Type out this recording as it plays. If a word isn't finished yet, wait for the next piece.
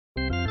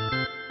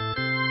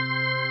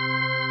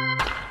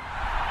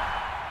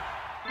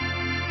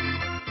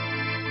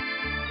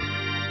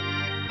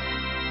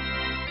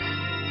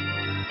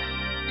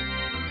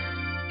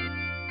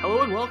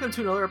everyone. Welcome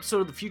to another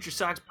episode of the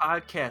FutureSox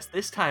podcast.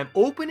 This time,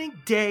 opening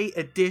day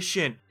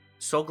edition.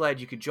 So glad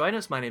you could join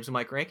us. My name is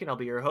Mike Rankin. I'll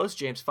be your host,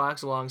 James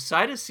Fox,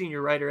 alongside a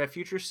senior writer at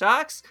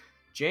FutureSox.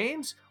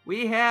 James,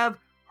 we have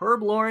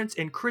Herb Lawrence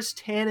and Chris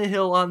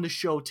Tannehill on the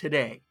show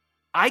today.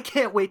 I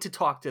can't wait to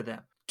talk to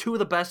them. Two of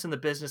the best in the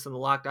business in the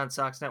Locked On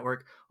Sox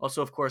network.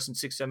 Also, of course, in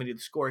 670 The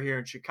Score here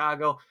in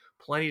Chicago.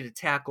 Plenty to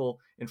tackle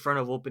in front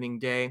of opening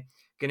day.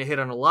 Going to hit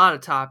on a lot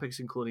of topics,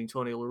 including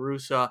Tony La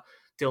Russa,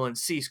 Dylan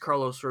Cease,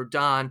 Carlos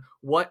Rodon,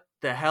 what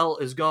the hell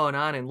is going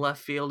on in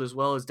left field, as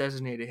well as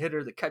designated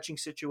hitter, the catching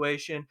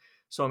situation.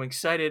 So I'm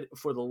excited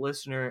for the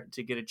listener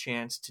to get a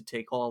chance to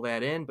take all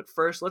that in. But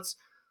first, let's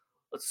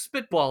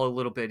spitball a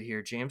little bit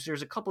here, James.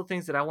 There's a couple of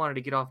things that I wanted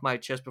to get off my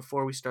chest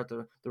before we start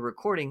the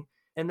recording,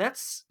 and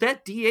that's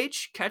that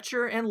DH,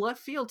 catcher, and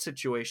left field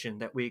situation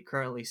that we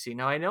currently see.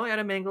 Now, I know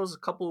Adam Engel's a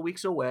couple of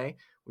weeks away,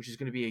 which is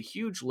going to be a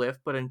huge lift,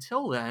 but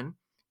until then,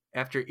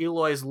 after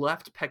Eloy's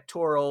left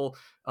pectoral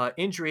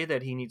injury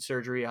that he needs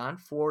surgery on,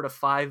 4 to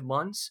 5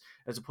 months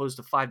as opposed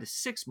to 5 to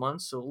 6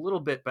 months, so a little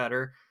bit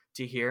better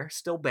to hear,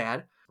 still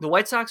bad. The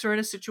White Sox are in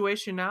a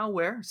situation now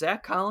where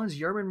Zach Collins,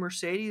 Yermin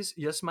Mercedes,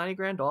 Yasmani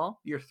Grandal,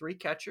 your three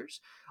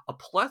catchers, a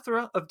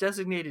plethora of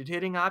designated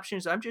hitting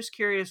options. I'm just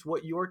curious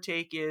what your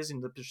take is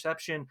and the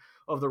perception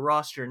of the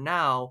roster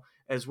now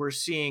as we're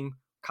seeing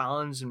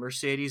Collins and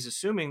Mercedes,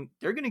 assuming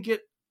they're going to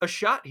get a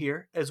shot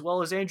here, as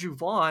well as Andrew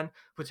Vaughn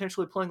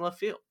potentially playing left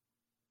field.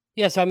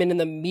 Yeah, so I mean, in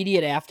the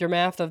immediate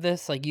aftermath of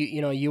this, like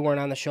you weren't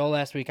on the show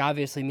last week.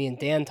 Obviously, me and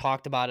Dan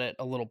talked about it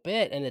a little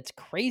bit, and it's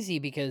crazy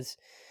because,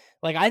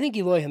 like, I think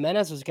Eloy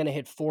Jimenez was going to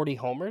hit 40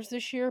 homers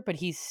this year, but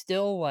he's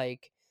still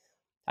like,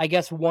 I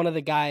guess one of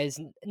the guys.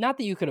 Not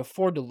that you could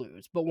afford to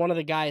lose, but one of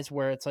the guys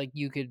where it's like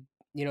you could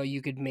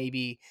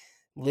maybe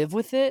live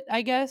with it.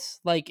 I guess,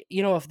 like,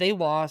 if they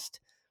lost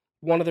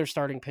one of their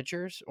starting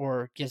pitchers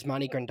or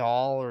Yasmani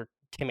Grandal or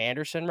Tim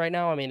Anderson right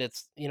now, I mean,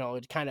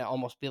 it'd kind of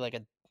almost be like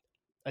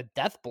a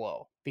death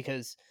blow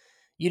because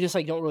you just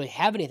like don't really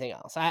have anything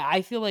else.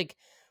 I feel like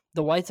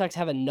the White Sox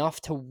have enough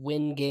to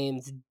win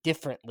games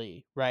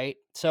differently, right?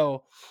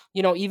 So,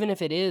 even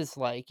if it is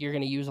like you're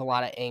going to use a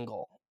lot of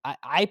angle,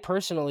 I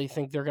personally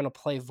think they're going to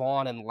play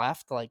Vaughn and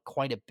left like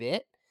quite a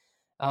bit,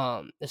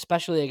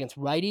 especially against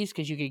righties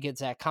because you could get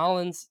Zach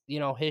Collins,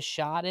 his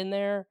shot in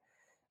there.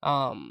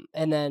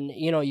 And then,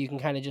 you can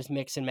kind of just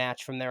mix and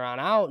match from there on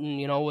out.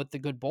 And, with the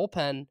good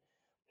bullpen,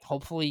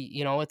 hopefully,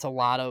 it's a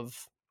lot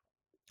of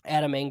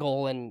Adam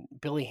Engel and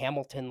Billy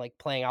Hamilton like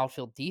playing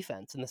outfield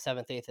defense in the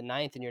 7th, 8th, and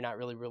 9th, and you're not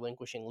really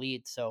relinquishing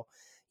leads. So,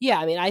 yeah,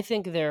 I mean, I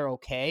think they're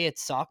okay. It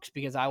sucks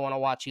because I want to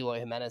watch Eloy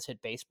Jimenez hit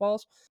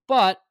baseballs,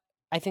 but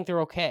I think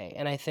they're okay.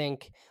 And I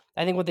think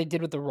what they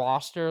did with the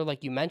roster,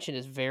 like you mentioned,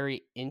 is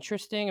very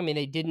interesting. I mean,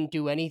 they didn't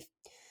do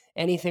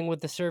anything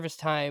with the service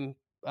time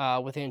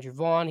with Andrew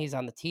Vaughn. He's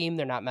on the team.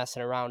 They're not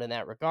messing around in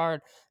that regard.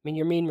 I mean,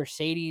 Yermin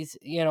Mercedes,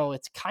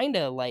 it's kind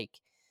of like,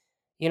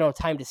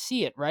 time to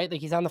see it, right? Like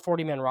he's on the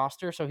 40-man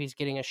roster, so he's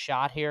getting a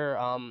shot here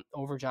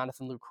over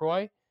Jonathan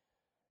Lucroy.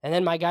 And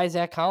then my guy,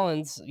 Zach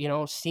Collins,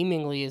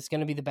 seemingly is going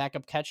to be the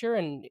backup catcher.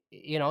 And,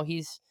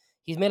 he's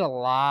made a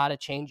lot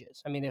of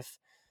changes. I mean, if,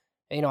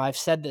 I've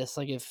said this,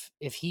 like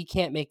if he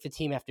can't make the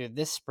team after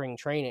this spring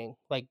training,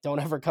 like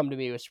don't ever come to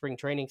me with spring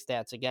training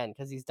stats again,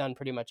 because he's done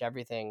pretty much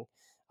everything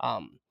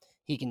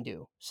he can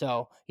do.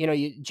 So,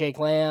 Jake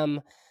Lamb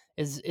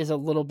is a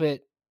little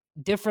bit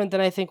different than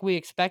I think we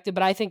expected,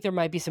 but I think there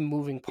might be some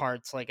moving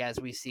parts, like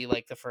as we see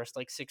like the first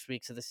like 6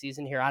 weeks of the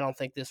season here. I don't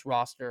think this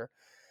roster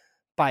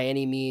by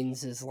any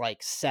means is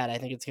like set. I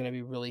think it's going to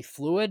be really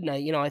fluid. And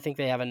I think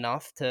they have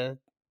enough to,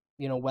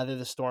 weather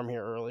the storm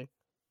here early.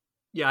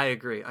 Yeah, I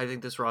agree. I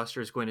think this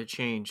roster is going to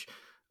change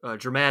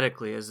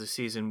dramatically as the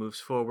season moves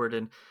forward,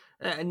 and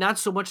not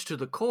so much to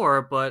the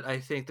core, but I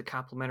think the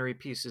complementary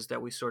pieces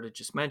that we sort of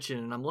just mentioned.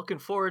 And I'm looking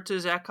forward to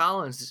Zach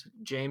Collins,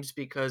 James,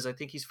 because I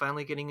think he's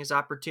finally getting his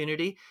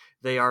opportunity.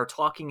 They are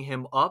talking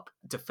him up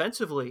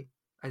defensively.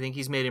 I think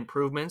he's made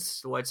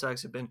improvements. The White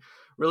Sox have been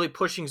really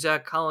pushing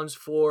Zach Collins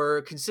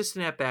for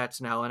consistent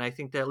at-bats now, and I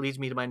think that leads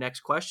me to my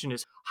next question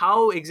is,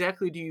 how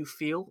exactly do you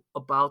feel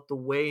about the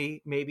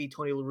way maybe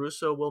Tony La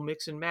Russa will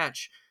mix and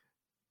match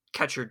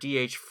catcher,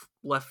 DH,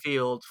 left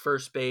field,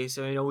 first base?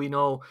 I mean, we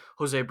know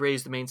Jose Abreu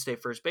is the mainstay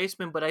first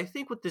baseman, but I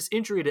think with this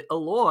injury to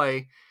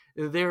Eloy,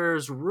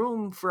 there's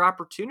room for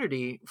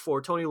opportunity for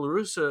Tony La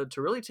Russa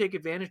to really take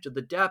advantage of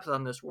the depth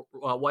on this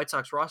White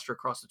Sox roster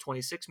across the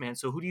 26-man.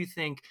 So who do you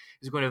think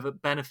is going to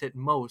benefit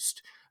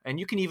most? And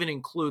you can even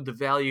include the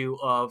value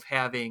of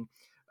having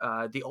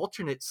the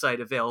alternate site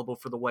available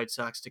for the White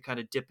Sox to kind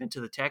of dip into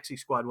the taxi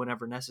squad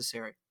whenever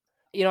necessary.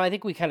 I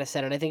think we kind of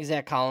said it. I think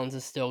Zach Collins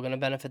is still going to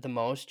benefit the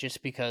most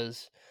just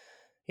because,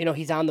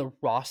 he's on the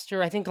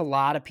roster. I think a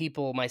lot of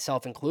people,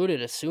 myself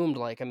included, assumed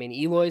like, I mean,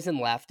 Eloy's in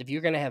left. If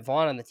you're going to have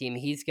Vaughn on the team,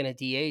 he's going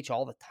to DH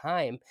all the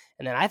time.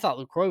 And then I thought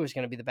Lucroy was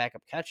going to be the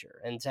backup catcher.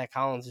 And Zach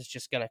Collins is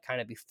just going to kind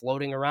of be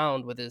floating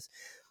around with his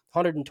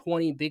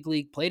 120 big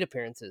league plate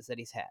appearances that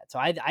he's had. So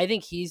I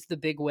think he's the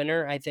big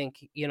winner. I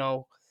think,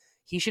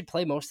 he should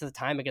play most of the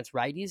time against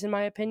righties, in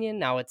my opinion.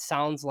 Now, it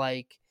sounds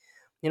like,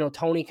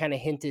 Tony kind of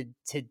hinted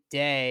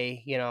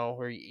today,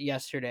 or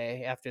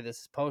yesterday after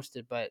this is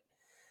posted, but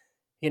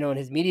in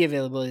his media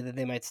availability that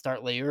they might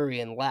start Leury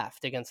in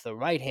left against the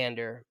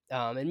right-hander.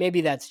 And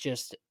maybe that's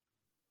just,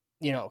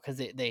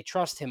 because they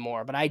trust him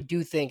more. But I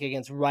do think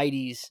against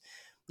righties,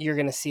 you're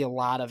going to see a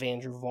lot of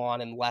Andrew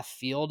Vaughn in left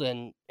field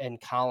and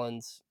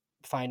Collins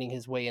finding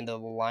his way into the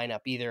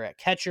lineup, either at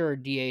catcher or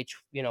DH,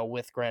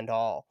 with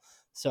Grandal.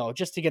 So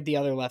just to get the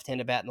other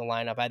left-handed bat in the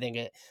lineup, I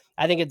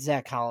think it's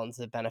Zach Collins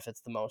that benefits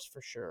the most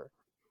for sure.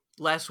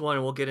 Last one,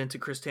 and we'll get into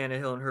Chris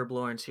Tannehill and Herb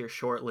Lawrence here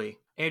shortly.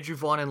 Andrew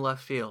Vaughn in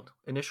left field.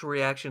 Initial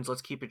reactions,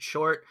 let's keep it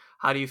short.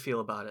 How do you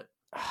feel about it?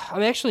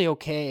 I'm actually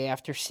okay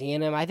after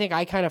seeing him. I think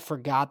I kind of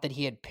forgot that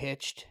he had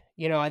pitched.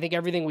 I think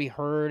everything we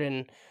heard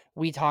and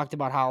we talked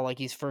about how like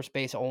he's first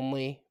base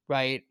only,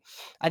 right?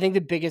 I think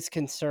the biggest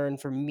concern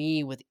for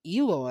me with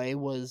Eloy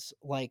was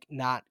like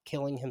not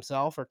killing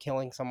himself or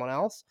killing someone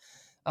else.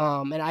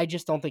 And I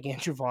just don't think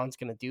Andrew Vaughn's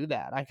going to do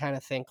that. I kind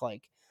of think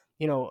like,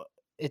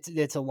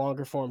 it's a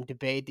longer form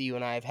debate that you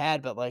and I have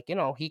had, but like,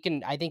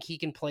 I think he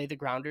can play the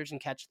grounders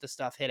and catch the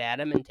stuff hit at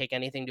him and take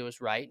anything to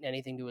his right and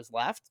anything to his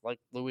left, like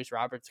Luis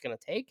Robert's going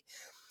to take.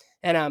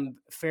 And I'm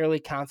fairly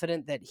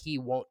confident that he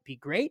won't be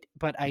great,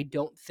 but I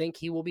don't think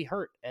he will be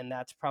hurt. And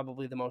that's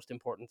probably the most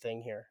important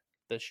thing here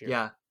this year.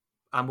 Yeah,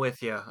 I'm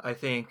with you. I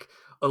think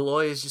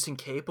Eloy is just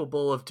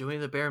incapable of doing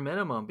the bare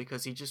minimum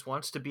because he just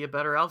wants to be a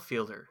better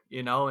outfielder,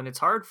 and it's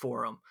hard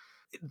for him.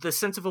 The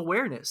sense of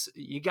awareness,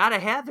 you got to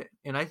have it.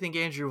 And I think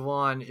Andrew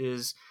Vaughn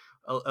is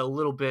a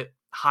little bit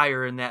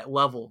higher in that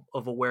level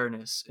of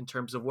awareness in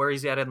terms of where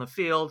he's at in the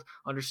field,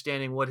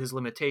 understanding what his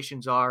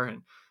limitations are.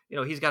 And,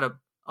 he's got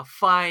a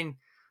fine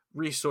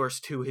resource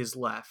to his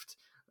left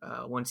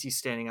once he's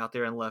standing out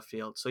there in left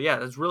field. So, yeah,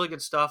 that's really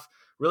good stuff.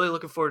 Really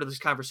looking forward to this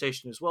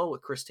conversation as well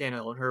with Chris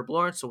Tannehill and Herb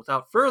Lawrence. So,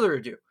 without further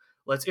ado,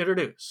 let's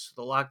introduce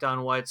the Locked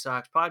On White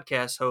Sox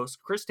podcast hosts,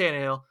 Chris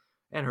Tannehill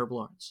and Herb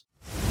Lawrence.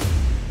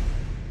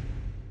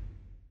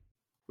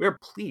 We are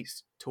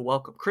pleased to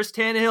welcome Chris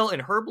Tannehill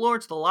and Herb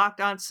Lawrence, the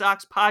Locked On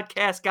Sox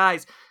podcast.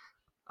 Guys,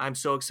 I'm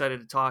so excited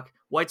to talk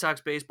White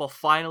Sox baseball.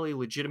 Finally,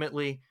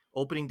 legitimately,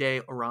 opening day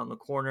around the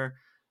corner.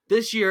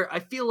 This year, I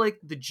feel like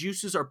the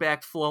juices are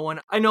back flowing.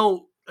 I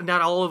know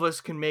not all of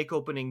us can make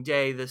opening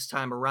day this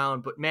time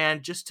around, but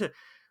man, just to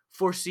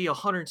foresee a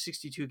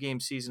 162-game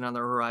season on the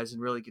horizon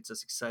really gets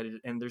us excited.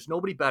 And there's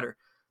nobody better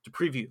to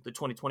preview the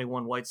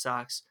 2021 White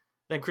Sox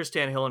than Chris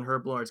Tannehill and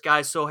Herb Lawrence.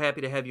 Guys, so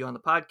happy to have you on the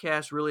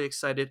podcast. Really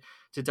excited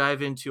to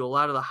dive into a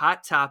lot of the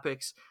hot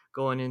topics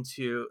going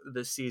into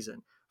the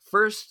season.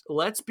 First,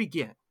 let's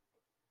begin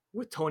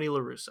with Tony La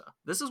Russa.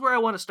 This is where I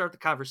want to start the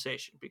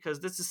conversation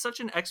because this is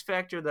such an X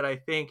factor that I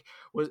think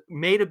was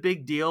made a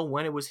big deal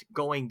when it was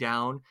going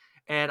down.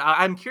 And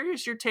I'm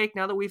curious your take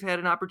now that we've had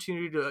an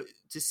opportunity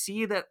to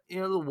see that,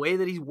 the way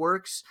that he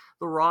works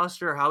the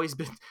roster, how he's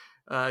been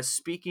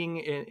speaking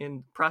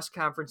in press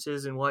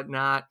conferences and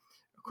whatnot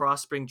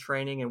across spring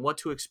training and what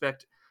to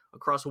expect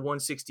across a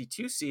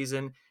 162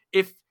 season,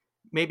 if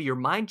maybe your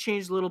mind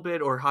changed a little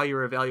bit or how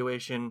your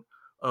evaluation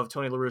of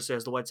Tony La Russa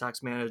as the White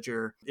Sox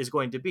manager is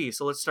going to be.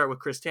 So let's start with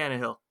Chris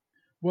Tannehill.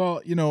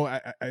 Well,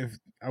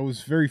 I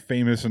was very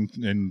famous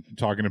in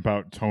talking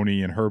about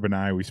Tony, and Herb and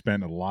I, we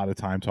spent a lot of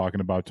time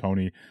talking about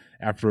Tony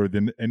after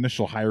the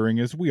initial hiring,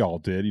 as we all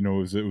did. It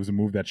was a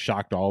move that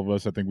shocked all of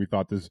us. I think we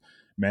thought this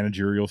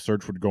managerial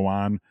search would go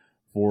on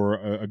for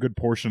a good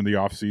portion of the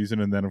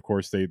offseason, and then, of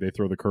course, they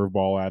throw the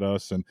curveball at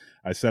us. And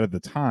I said at the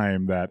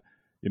time that,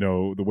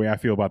 the way I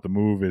feel about the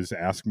move is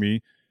ask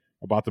me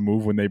about the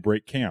move when they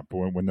break camp,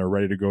 when they're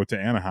ready to go to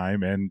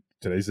Anaheim. And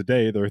today's the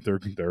day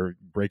they're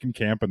breaking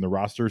camp and the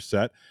roster is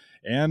set.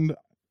 And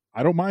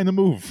I don't mind the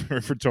move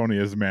for Tony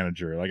as a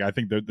manager. Like, I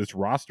think that this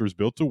roster is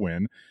built to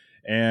win.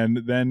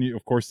 And then,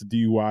 of course, the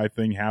DUI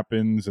thing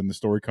happens and the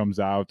story comes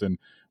out and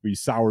we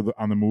sour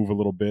on the move a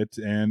little bit.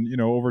 And,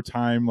 over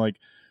time,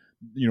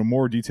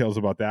 more details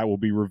about that will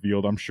be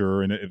revealed, I'm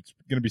sure, and it's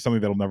going to be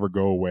something that'll never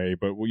go away.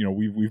 But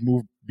we've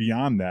moved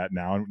beyond that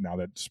now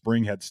that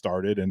spring had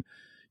started, and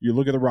you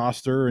look at the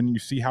roster and you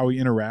see how he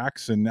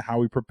interacts and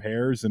how he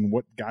prepares and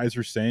what guys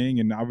are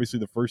saying. And obviously,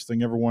 the first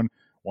thing everyone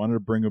wanted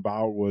to bring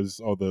about was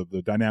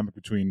the dynamic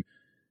between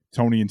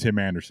Tony and Tim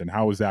Anderson.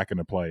 How is that going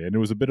to play? And it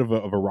was a bit of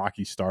a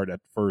rocky start at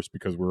first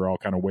because we were all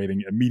kind of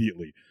waiting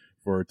immediately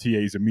for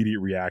TA's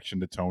immediate reaction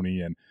to Tony,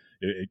 and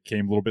it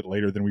came a little bit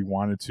later than we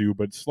wanted to,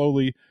 but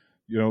slowly,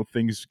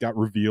 things got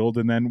revealed.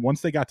 And then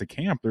once they got to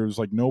camp, there was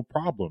no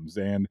problems.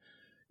 And,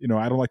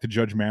 I don't like to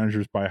judge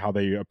managers by how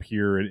they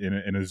appear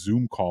in a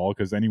Zoom call,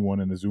 because anyone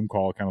in a Zoom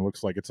call kind of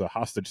looks like it's a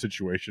hostage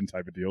situation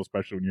type of deal,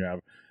 especially when you have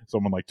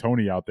someone like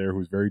Tony out there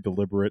who's very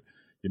deliberate,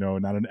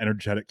 not an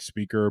energetic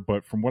speaker.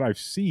 But from what I've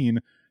seen,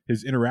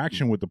 his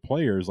interaction with the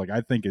players,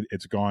 I think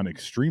it's gone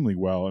extremely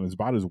well, and it's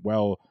about as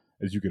well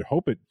as you could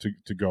hope it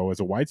to go as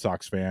a White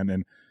Sox fan.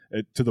 And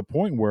to the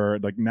point where,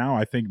 now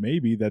I think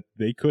maybe that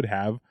they could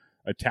have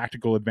a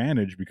tactical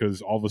advantage,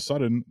 because all of a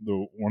sudden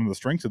one of the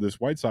strengths of this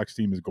White Sox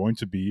team is going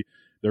to be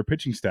their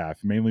pitching staff,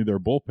 mainly their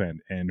bullpen,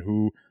 and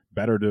who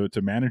better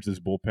to manage this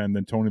bullpen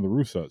than Tony La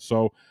Russa.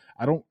 So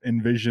I don't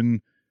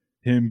envision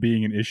him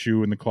being an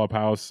issue in the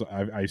clubhouse.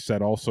 I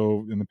said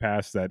also in the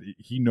past that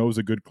he knows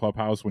a good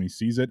clubhouse when he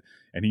sees it,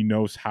 and he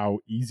knows how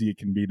easy it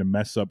can be to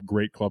mess up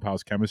great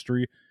clubhouse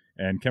chemistry.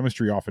 And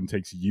chemistry often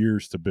takes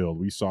years to build.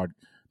 We saw it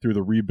through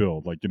the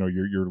rebuild, like,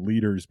 your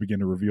leaders begin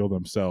to reveal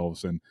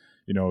themselves, and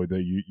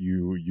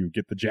you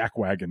get the jack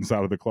wagons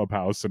out of the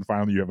clubhouse, and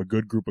finally you have a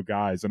good group of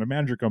guys, and a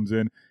manager comes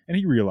in and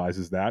he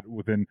realizes that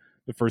within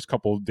the first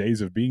couple of days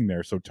of being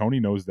there. So Tony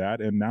knows that,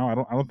 and now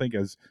I don't think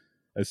as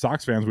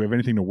Sox fans we have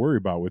anything to worry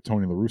about with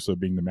Tony La Russa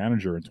being the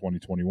manager in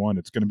 2021.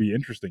 It's going to be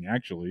interesting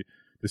actually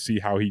to see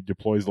how he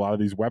deploys a lot of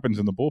these weapons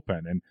in the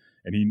bullpen,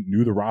 and he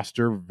knew the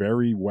roster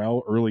very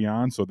well early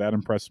on, so that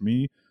impressed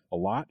me a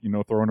lot,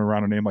 throwing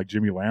around a name like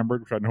Jimmy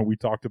Lambert, which I know we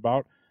talked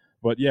about.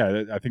 But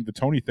yeah, I think the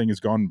Tony thing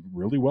has gone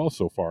really well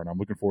so far, and I'm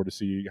looking forward to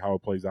see how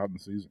it plays out in the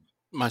season.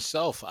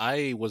 Myself,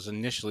 I was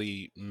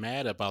initially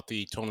mad about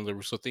the Tony La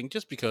Russa thing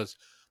just because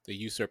they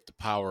usurped the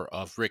power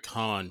of Rick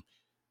Hahn.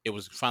 It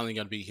was finally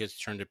going to be his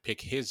turn to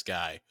pick his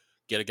guy,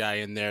 get a guy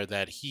in there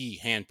that he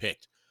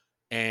handpicked.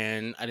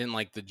 And I didn't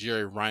like the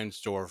Jerry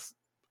Reinsdorf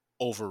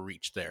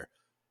overreach there.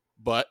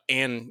 But,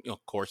 and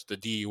of course, the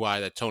DUI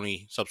that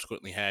Tony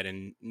subsequently had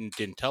and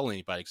didn't tell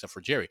anybody except for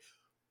Jerry.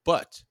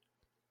 But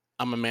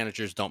I'm a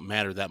managers don't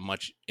matter that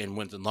much in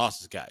wins and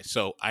losses guy.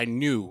 So I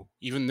knew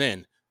even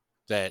then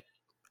that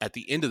at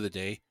the end of the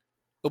day,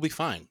 it'll be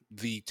fine.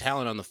 The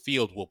talent on the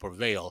field will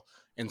prevail.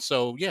 And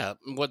so, yeah,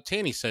 what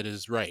Tanny said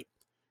is right.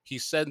 He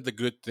said the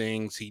good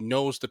things. He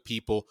knows the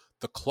people.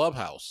 The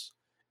clubhouse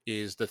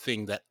is the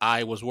thing that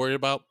I was worried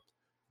about.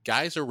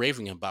 Guys are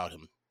raving about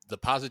him. The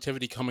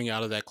positivity coming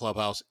out of that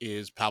clubhouse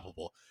is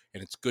palpable,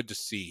 and it's good to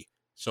see.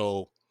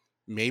 So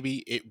maybe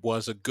it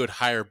was a good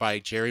hire by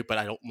Jerry, but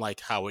I don't like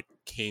how it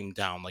came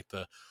down. Like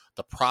the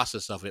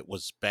process of it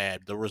was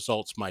bad. The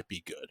results might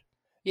be good.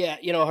 Yeah,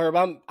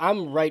 Herb,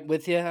 I'm right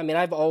with you. I mean,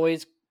 I've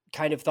always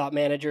kind of thought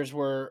managers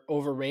were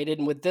overrated,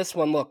 and with this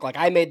one, look, like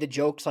I made the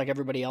jokes like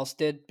everybody else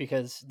did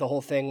because the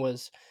whole thing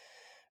was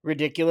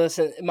ridiculous.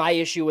 And my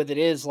issue with it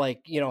is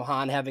like,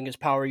 Hahn having his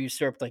power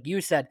usurped, like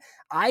you said.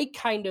 I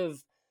kind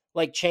of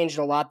like changed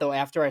a lot though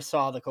after I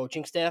saw the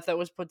coaching staff that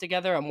was put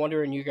together. I'm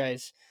wondering you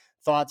guys'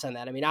 thoughts on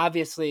that. I mean,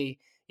 obviously,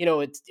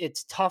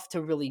 it's tough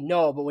to really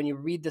know, but when you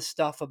read the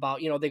stuff about,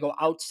 they go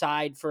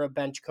outside for a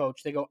bench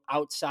coach, they go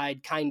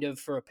outside kind of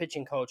for a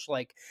pitching coach,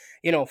 like,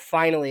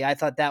 finally I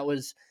thought that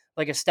was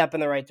like a step in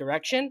the right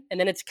direction. And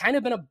then it's kind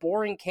of been a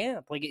boring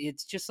camp. Like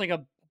it's just like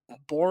a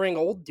boring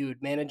old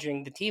dude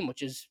managing the team,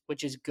 which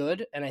is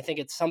good. And I think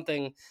it's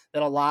something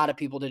that a lot of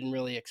people didn't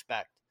really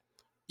expect.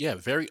 Yeah,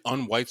 very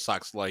un-White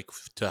Sox like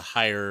to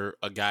hire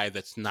a guy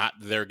that's not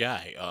their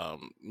guy.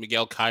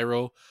 Miguel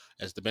Cairo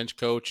as the bench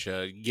coach,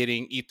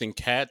 getting Ethan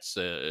Katz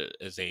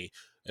as the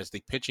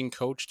pitching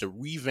coach to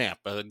revamp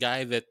a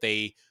guy that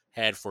they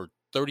had for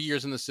 30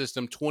 years in the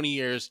system, 20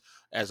 years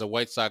as a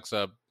White Sox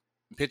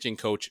pitching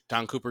coach.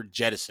 Don Cooper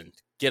jettisoned,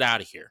 get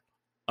out of here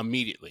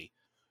immediately,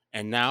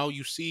 and now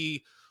you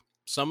see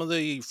some of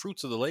the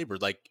fruits of the labor,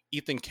 like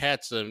Ethan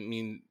Katz. I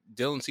mean,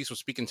 Dylan Cease was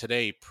speaking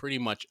today, pretty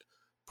much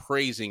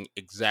praising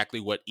exactly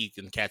what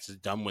Ethan Katz has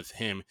done with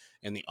him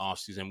in the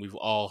offseason. We've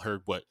all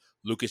heard what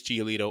Lucas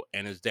Giolito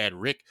and his dad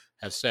Rick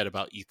have said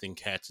about Ethan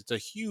Katz. It's a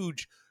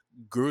huge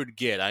good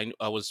get.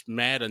 I was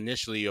mad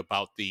initially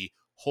about the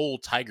whole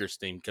Tigers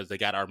thing because they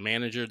got our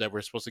manager that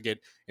we're supposed to get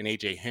in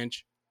AJ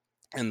Hinch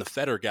and the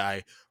Fetter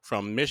guy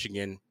from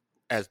Michigan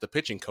as the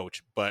pitching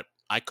coach. But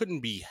I couldn't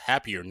be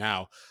happier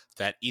now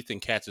that Ethan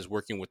Katz is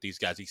working with these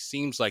guys. He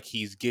seems like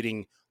he's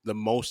getting the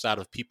most out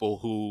of people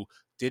who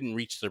didn't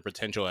reach their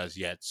potential as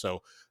yet.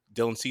 So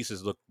Dylan Cease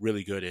has looked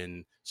really good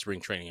in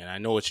spring training. And I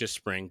know it's just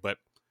spring, but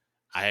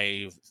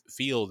I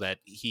feel that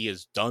he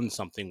has done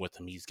something with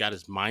him. He's got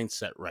his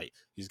mindset right.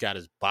 He's got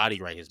his body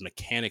right. His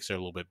mechanics are a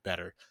little bit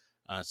better.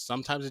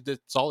 Sometimes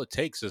it's all it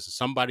takes is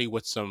somebody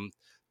with some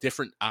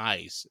different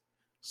eyes,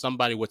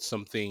 somebody with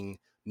something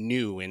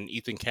new. And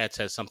Ethan Katz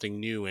has something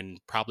new and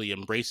probably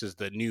embraces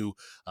the new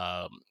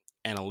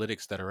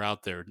analytics that are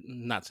out there.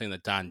 Not saying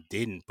that Don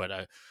didn't,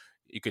 but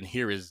you can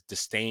hear his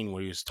disdain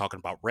when he was talking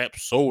about Rep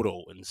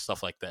Soto and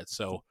stuff like that.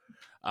 So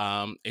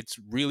it's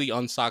really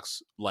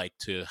unsox like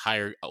to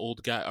hire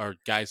old guy or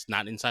guys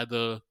not inside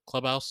the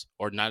clubhouse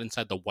or not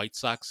inside the White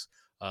Sox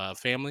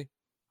family,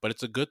 but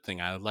it's a good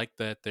thing. I like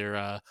that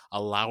they're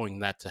allowing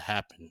that to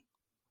happen.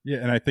 Yeah,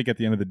 and I think at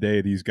the end of the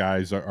day, these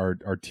guys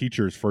are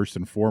teachers first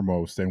and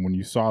foremost. And when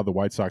you saw the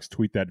White Sox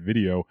tweet that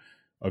video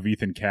of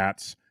Ethan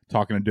Katz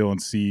talking to Dylan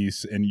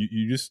Cease, and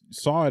you just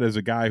saw it as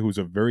a guy who's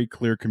a very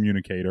clear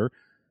communicator,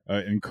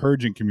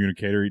 encouraging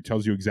communicator. He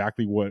tells you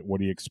exactly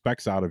what he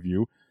expects out of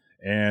you.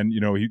 And,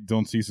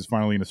 Dylan Cease is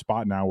finally in a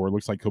spot now where it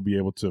looks like he'll be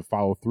able to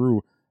follow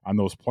through on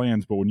those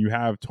plans. But when you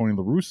have Tony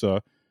La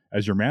Russa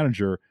as your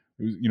manager,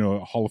 who's, a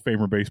Hall of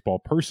Famer baseball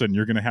person,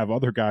 you're going to have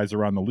other guys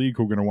around the league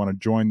who are going to want to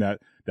join that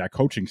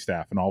coaching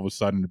staff. And all of a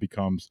sudden it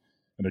becomes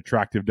an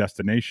attractive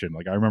destination.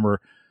 Like I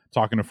remember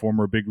talking to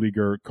former big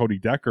leaguer Cody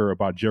Decker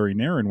about Jerry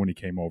Narin when he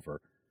came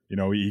over.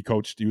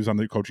 He was on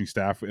the coaching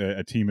staff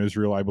at Team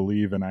Israel, I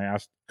believe. And I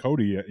asked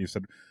Cody, he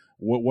said,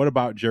 what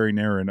about Jerry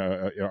Narron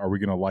are we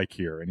going to like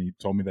here? And he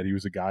told me that he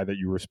was a guy that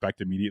you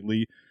respect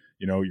immediately.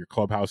 Your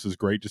clubhouse is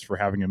great just for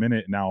having him in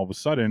it. And now all of a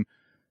sudden,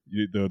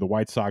 the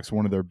White Sox,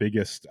 one of their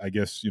biggest, I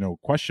guess,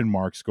 question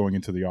marks going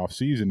into the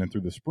offseason and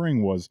through the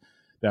spring was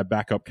that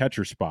backup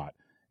catcher spot.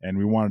 And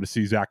we wanted to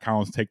see Zach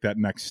Collins take that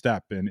next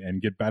step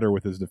and get better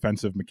with his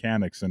defensive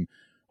mechanics and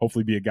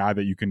hopefully be a guy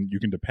that you can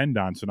depend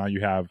on. So now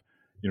you have,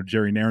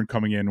 Jerry Narron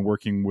coming in and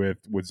working with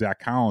Zach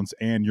Collins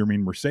and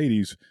Yermin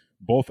Mercedes,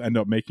 both end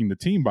up making the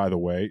team, by the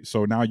way.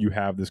 So now you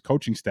have this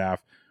coaching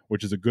staff,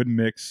 which is a good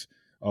mix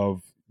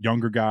of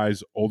younger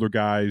guys, older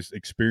guys,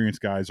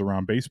 experienced guys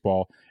around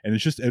baseball. And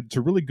it's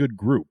a really good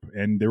group.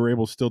 And they were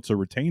able still to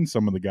retain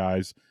some of the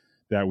guys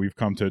that we've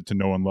come to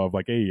know and love,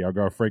 like, hey, I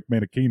got Frank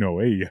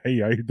Manichino. Hey,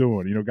 how you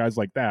doing? Guys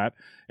like that.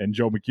 And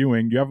Joe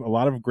McEwing. You have a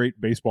lot of great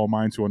baseball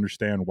minds who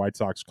understand White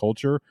Sox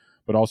culture,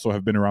 but also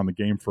have been around the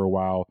game for a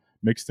while,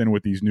 mixed in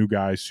with these new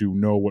guys who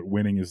know what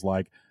winning is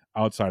like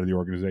outside of the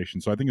organization.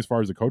 So I think as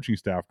far as the coaching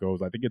staff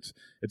goes, I think it's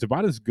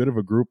about as good of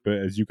a group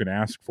as you can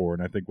ask for.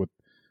 And I think with,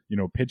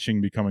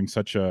 pitching becoming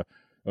such the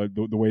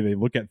way they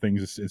look at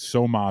things is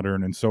so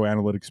modern and so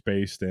analytics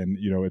based. And,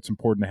 it's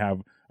important to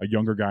have a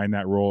younger guy in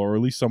that role, or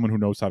at least someone who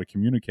knows how to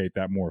communicate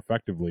that more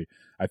effectively.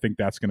 I think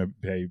that's going to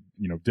pay,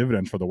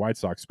 dividends for the White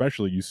Sox,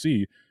 especially you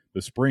see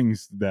the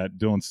springs that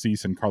Dylan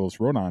Cease and Carlos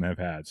Rodon have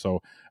had.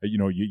 So,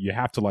 you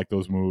have to like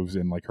those moves.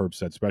 And like Herb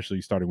said,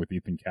 especially starting with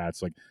Ethan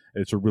Katz, like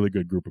it's a really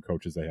good group of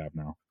coaches they have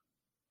now.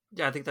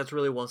 Yeah, I think that's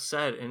really well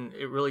said. And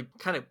it really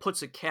kind of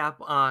puts a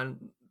cap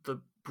on the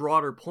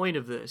broader point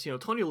of this.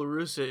 Tony La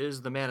Russa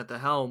is the man at the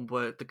helm,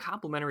 but the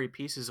complementary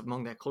pieces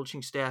among that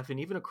coaching staff and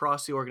even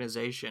across the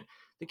organization,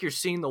 I think you're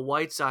seeing the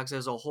White Sox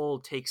as a whole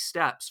take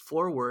steps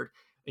forward.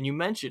 And you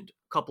mentioned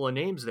a couple of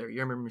names there. You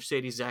remember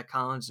Mercedes, Zach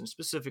Collins, and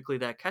specifically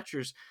that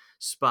catcher's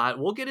spot.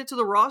 We'll get into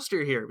the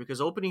roster here because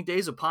opening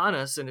day's upon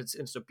us, and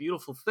it's a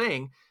beautiful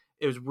thing.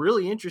 It was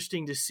really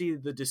interesting to see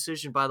the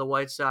decision by the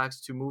White Sox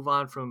to move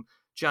on from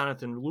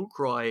Jonathan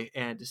Lucroy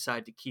and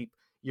decide to keep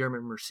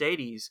Yermin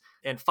Mercedes.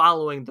 And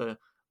following the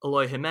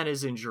Eloy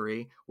Jimenez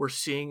injury, we're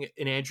seeing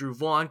an Andrew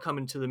Vaughn come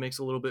into the mix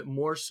a little bit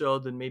more so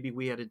than maybe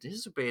we had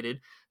anticipated,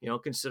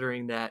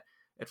 considering that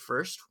at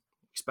first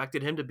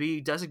expected him to be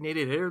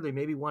designated hitter. They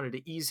maybe wanted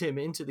to ease him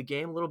into the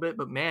game a little bit,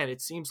 but man,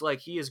 it seems like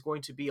he is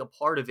going to be a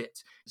part of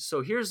it.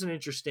 So here's an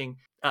interesting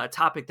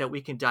topic that we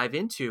can dive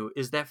into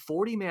is that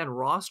 40-man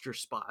roster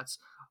spots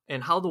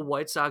and how the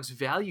White Sox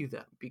value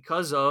them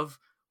because of,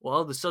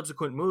 well, the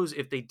subsequent moves.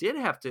 If they did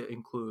have to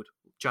include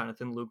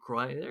Jonathan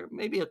Lucroy, there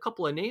may be a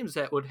couple of names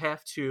that would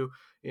have to,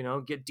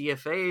 get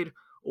DFA'd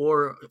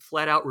or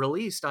flat out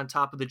released on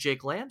top of the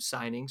Jake Lamb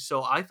signing.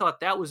 So I thought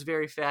that was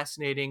very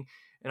fascinating.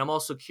 And I'm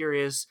also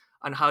curious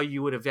on how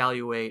you would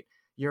evaluate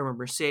Yermin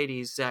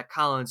Mercedes, Zach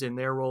Collins, and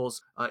their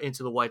roles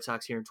into the White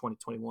Sox here in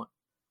 2021.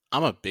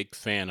 I'm a big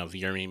fan of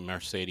Yermin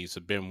Mercedes.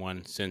 I've been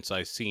one since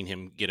I've seen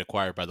him get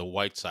acquired by the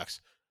White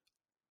Sox.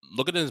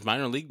 Look at his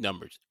minor league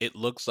numbers. It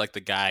looks like the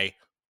guy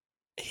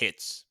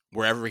hits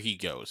wherever he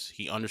goes.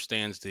 He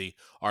understands the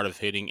art of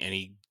hitting and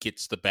he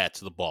gets the bat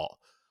to the ball.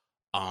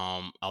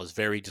 I was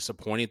very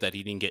disappointed that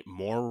he didn't get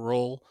more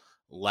role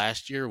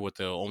last year with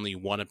the only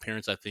one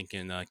appearance, I think,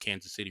 in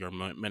Kansas City or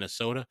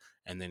Minnesota,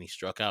 and then he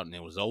struck out and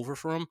it was over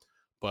for him.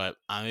 But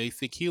I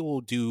think he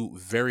will do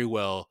very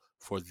well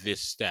for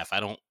this staff.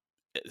 I don't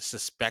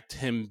suspect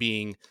him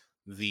being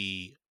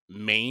the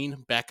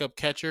main backup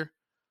catcher.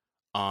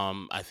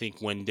 I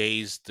think when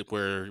days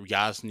where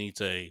Yaz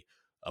needs a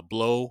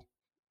blow,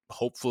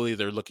 hopefully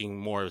they're looking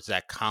more at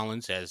Zach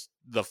Collins as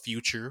the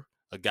future,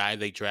 a guy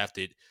they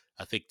drafted,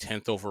 I think,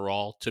 10th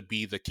overall to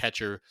be the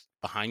catcher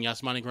behind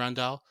Yasmani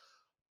Grandal.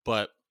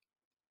 But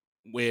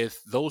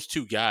with those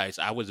two guys,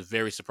 I was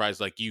very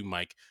surprised, like you,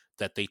 Mike,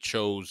 that they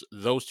chose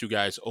those two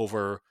guys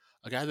over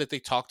a guy that they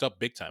talked up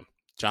big time,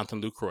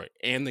 Jonathan Lucroy.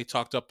 And they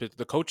talked up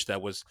the coach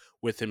that was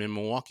with him in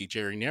Milwaukee,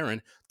 Jerry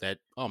Narron, that,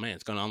 oh man,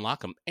 it's going to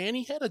unlock him. And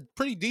he had a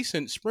pretty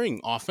decent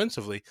spring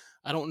offensively.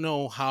 I don't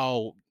know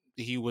how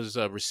he was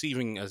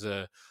receiving as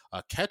a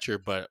catcher,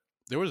 but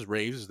there was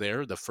raves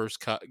there. The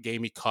first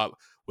game he caught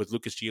with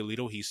Lucas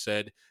Giolito, he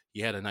said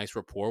he had a nice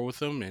rapport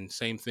with him, and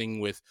same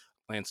thing with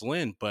Lance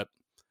Lynn. But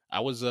I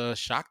was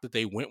shocked that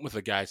they went with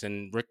the guys,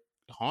 and Rick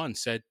Hahn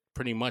said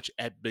pretty much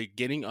at the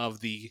beginning of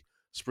the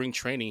spring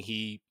training,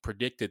 he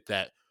predicted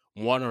that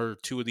one or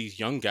two of these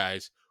young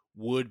guys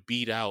would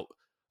beat out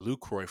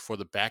Lucroy for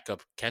the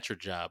backup catcher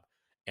job.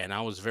 And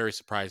I was very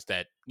surprised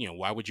that,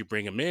 why would you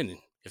bring him in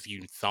if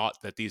you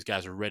thought that these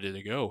guys were ready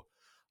to go?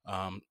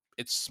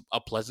 It's a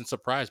pleasant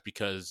surprise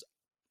because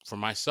for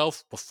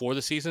myself, before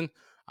the season,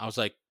 I was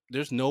like,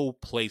 there's no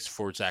place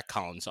for Zach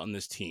Collins on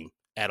this team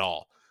at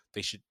all.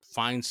 They should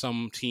find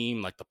some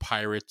team like the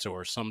Pirates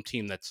or some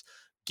team that's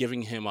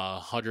giving him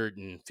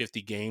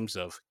 150 games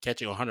of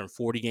catching,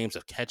 140 games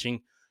of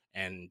catching,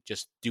 and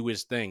just do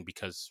his thing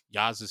because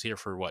Yaz is here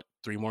for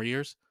 3 more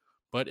years?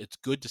 But it's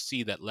good to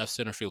see that left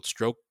center field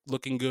stroke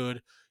looking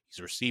good.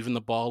 He's receiving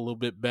the ball a little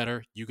bit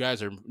better. You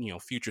guys are,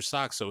 future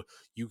Sox, so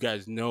you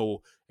guys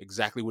know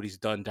exactly what he's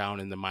done down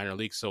in the minor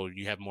leagues, so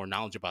you have more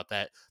knowledge about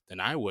that than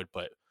I would.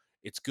 But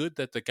it's good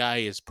that the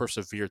guy has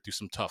persevered through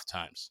some tough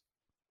times.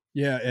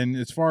 Yeah, and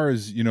as far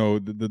as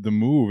the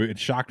move, it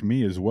shocked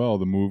me as well.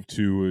 The move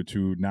to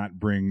not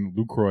bring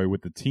Lucroy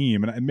with the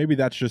team, and maybe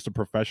that's just a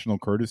professional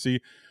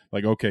courtesy.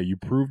 Like, okay, you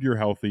proved you're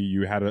healthy.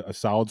 You had a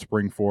solid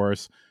spring for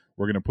us.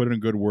 We're going to put in a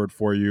good word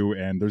for you,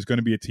 and there's going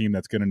to be a team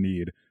that's going to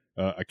need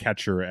a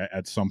catcher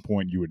at some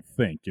point. You would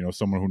think,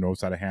 someone who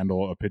knows how to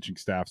handle a pitching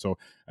staff. So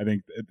I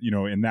think,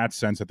 in that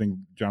sense, I think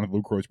Jonathan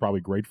Lucroy is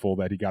probably grateful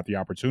that he got the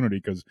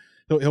opportunity because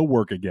he'll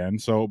work again.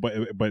 So, but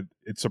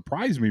it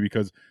surprised me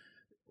because,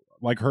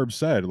 like Herb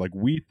said, like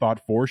we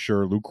thought for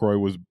sure Lucroy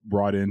was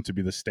brought in to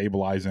be the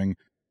stabilizing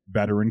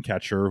veteran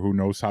catcher who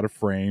knows how to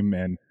frame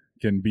and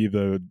can be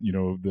the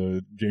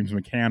James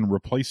McCann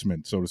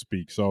replacement, so to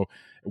speak. So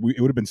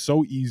it would have been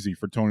so easy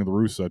for Tony La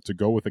Russa to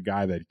go with a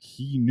guy that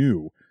he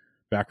knew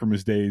back from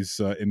his days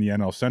in the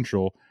NL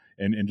Central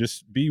and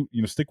just be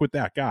stick with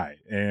that guy.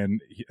 And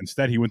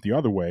instead he went the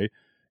other way,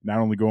 not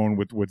only going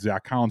with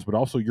Zach Collins, but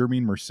also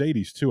Yermin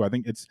Mercedes too. I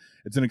think it's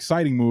an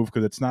exciting move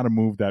because it's not a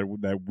move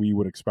that we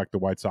would expect the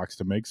White Sox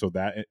to make. So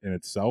that in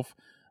itself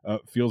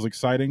feels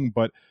exciting.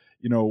 But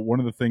one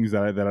of the things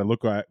that I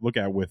look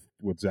at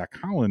with Zach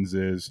Collins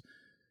is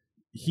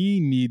he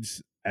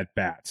needs at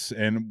bats.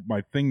 And my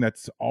thing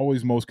that's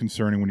always most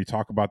concerning when you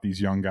talk about these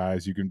young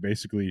guys, you can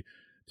basically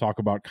talk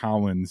about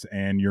Collins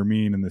and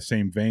Yermin in the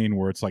same vein,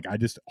 where it's like I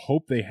just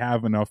hope they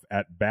have enough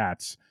at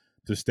bats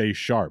to stay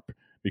sharp.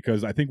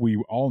 Because I think we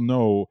all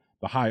know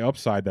the high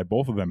upside that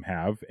both of them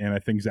have, and I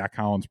think Zach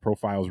Collins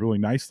profiles really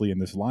nicely in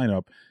this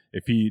lineup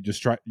if he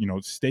just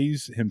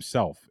stays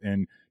himself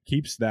and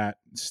keeps that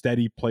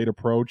steady plate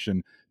approach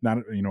and not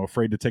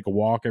afraid to take a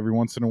walk every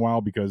once in a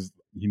while because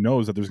he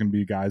knows that there's going to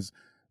be guys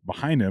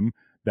behind him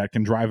that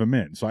can drive him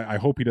in. So I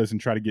hope he doesn't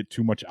try to get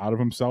too much out of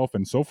himself.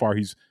 And so far,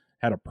 he's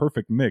had a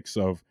perfect mix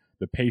of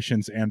the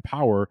patience and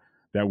power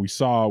that we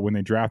saw when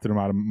they drafted him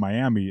out of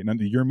Miami. And then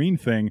the Yermin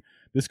thing,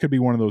 this could be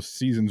one of those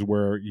seasons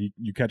where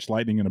you catch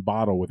lightning in a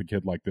bottle with a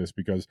kid like this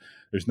because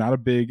there's not a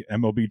big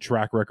MLB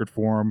track record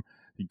for him.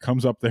 He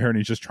comes up there and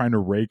he's just trying to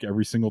rake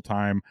every single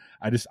time.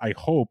 I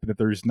hope that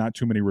there's not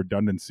too many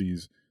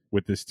redundancies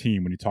with this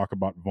team when you talk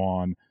about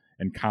Vaughn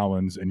and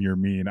Collins and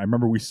Yermin. I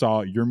remember we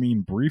saw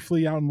Yermin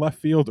briefly out in left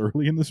field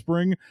early in the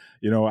spring.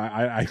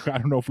 I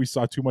don't know if we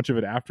saw too much of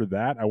it after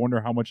that. I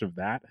wonder how much of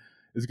that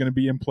is going to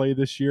be in play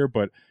this year,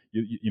 but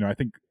I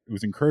think it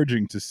was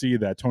encouraging to see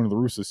that Tony La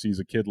Russa sees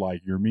a kid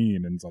like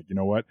Yermin and it's like, you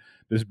know what,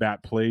 this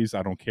bat plays.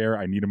 I don't care.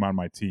 I need him on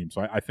my team.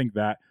 So I think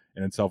that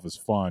in itself is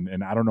fun.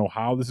 And I don't know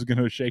how this is going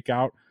to shake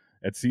out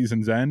at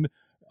season's end.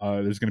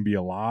 There's going to be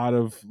a lot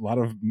of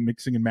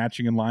mixing and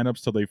matching in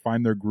lineups till they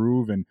find their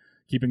groove, and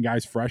keeping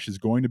guys fresh is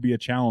going to be a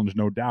challenge,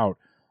 no doubt.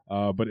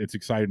 But it's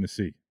exciting to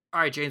see. All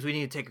right, James, we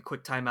need to take a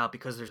quick time out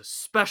because there's a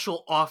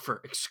special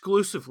offer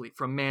exclusively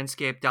from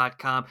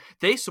Manscaped.com.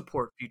 They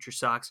support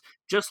FutureSox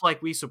just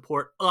like we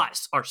support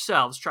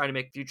ourselves, trying to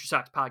make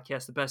FutureSox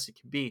podcast the best it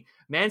can be.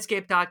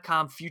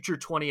 Manscaped.com,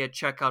 Future20 at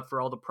checkout for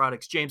all the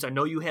products. James, I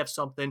know you have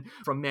something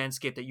from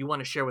Manscaped that you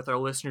want to share with our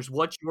listeners.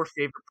 What's your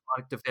favorite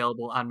product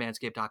available on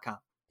Manscaped.com?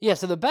 Yeah,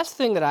 so the best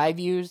thing that I've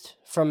used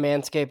from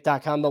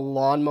Manscaped.com, the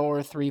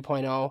Lawnmower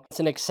 3.0,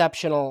 it's an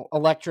exceptional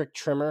electric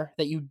trimmer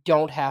that you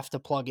don't have to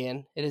plug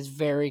in. It is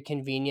very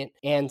convenient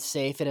and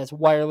safe. It has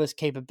wireless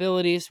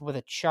capabilities with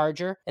a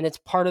charger, and it's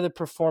part of the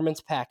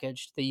performance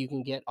package that you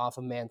can get off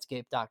of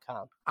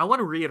Manscaped.com. I want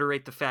to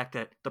reiterate the fact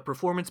that the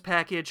performance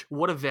package,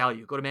 what a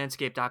value. Go to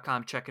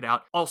Manscaped.com, check it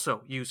out.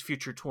 Also, use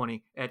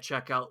Future20 at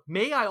checkout.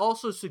 May I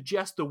also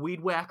suggest the Weed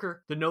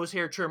Whacker, the nose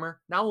hair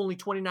trimmer, now only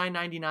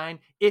 $29.99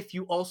 if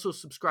you also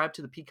subscribe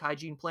to the Peak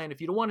Hygiene plan. If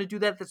you don't want to do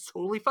that, that's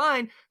totally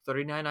fine.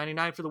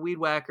 $39.99 for the Weed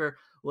Whacker.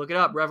 Look it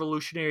up.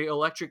 Revolutionary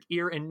electric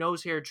ear and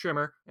nose hair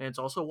trimmer, and it's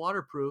also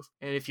waterproof.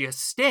 And if you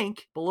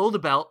stink below the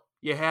belt,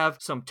 you have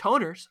some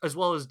toners as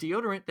well as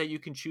deodorant that you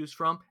can choose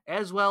from,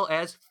 as well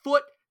as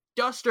foot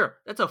duster.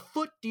 That's a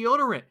foot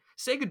deodorant.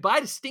 Say goodbye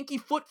to stinky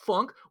foot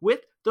funk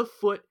with the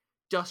Foot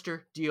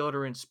Duster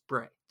deodorant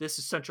spray. This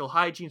essential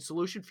hygiene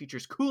solution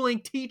features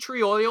cooling tea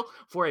tree oil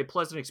for a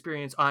pleasant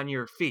experience on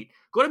your feet.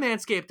 Go to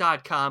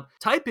manscaped.com,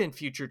 type in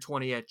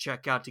Future20 at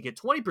checkout to get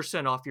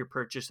 20% off your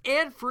purchase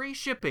and free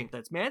shipping.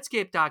 That's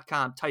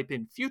manscaped.com, type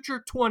in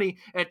Future20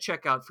 at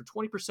checkout for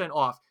 20%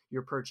 off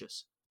your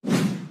purchase.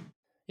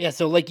 Yeah,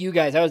 so like you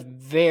guys, I was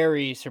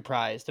very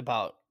surprised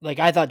about,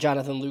 I thought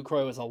Jonathan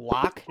Lucroy was a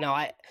lock. Now,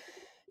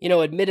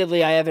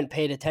 admittedly, I haven't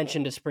paid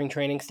attention to spring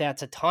training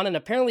stats a ton, and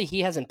apparently he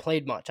hasn't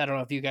played much. I don't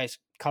know if you guys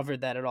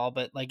covered that at all,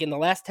 but in the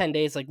last 10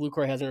 days,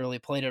 Lucroy hasn't really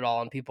played at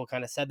all, and people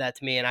kind of said that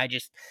to me, and I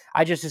just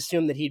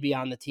assumed that he'd be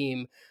on the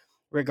team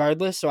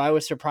regardless. So I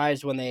was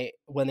surprised when they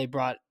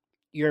brought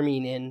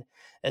Yermin in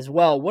as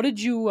well. What did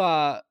you?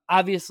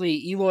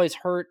 Obviously, Eloy's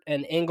hurt,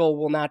 and Engel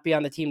will not be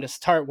on the team to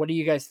start. What do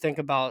you guys think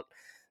about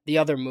the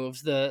other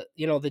moves? The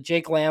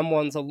Jake Lamb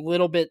one's a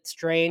little bit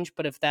strange,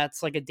 but if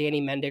that's like a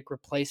Danny Mendick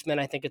replacement,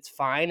 I think it's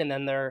fine. And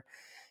then they're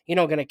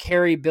going to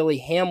carry Billy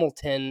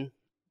Hamilton,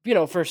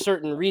 for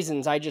certain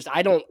reasons. I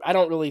don't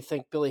really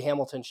think Billy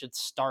Hamilton should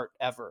start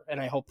ever.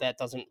 And I hope that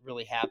doesn't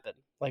really happen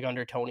like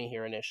under Tony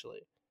here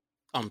initially.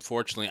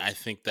 Unfortunately, I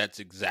think that's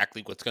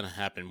exactly what's going to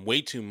happen.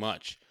 Way too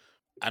much.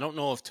 I don't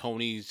know if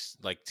Tony's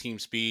like team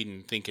speed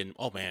and thinking,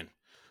 oh man,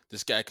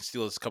 this guy can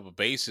steal us a couple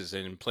bases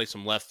and play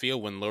some left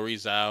field when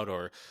Lurie's out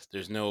or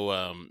there's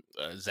no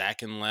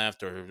Zach in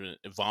left or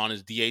Vaughn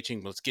is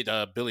DHing. Let's get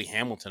Billy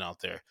Hamilton out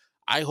there.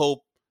 I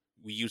hope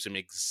we use him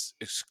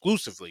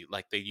exclusively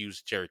like they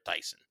use Jared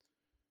Dyson.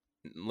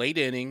 Late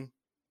inning,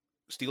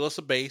 steal us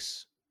a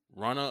base,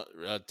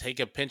 take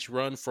a pinch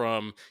run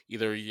from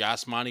either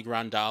Yasmani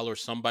Grandal or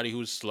somebody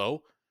who's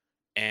slow,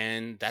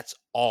 and that's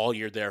all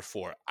you're there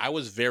for. I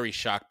was very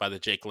shocked by the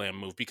Jake Lamb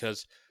move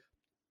because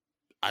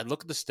I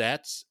look at the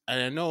stats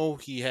and I know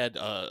he had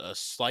a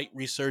slight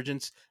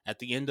resurgence at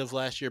the end of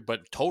last year,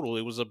 but total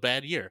it was a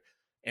bad year,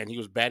 and he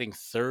was batting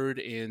third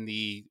in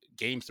the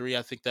game 3.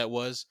 I think that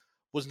was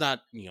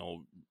not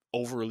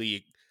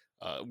overly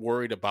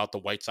worried about the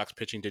White Sox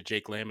pitching to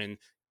Jake Lamb, and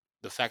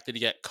the fact that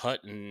he got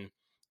cut in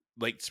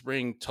late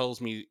spring tells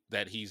me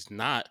that he's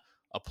not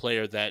a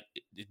player that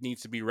it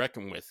needs to be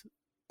reckoned with.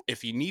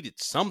 If he needed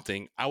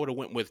something, I would have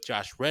went with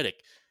Josh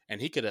Reddick,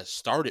 and he could have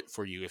started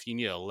for you if you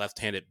need a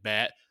left-handed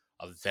bat,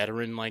 a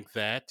veteran like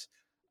that.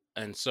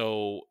 And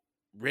so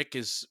Rick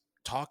is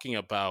talking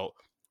about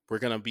we're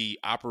going to be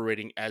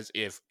operating as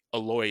if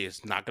Eloy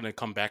is not going to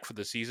come back for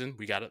the season.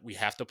 We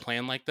have to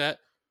plan like that.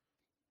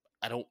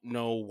 I don't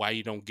know why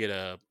you don't get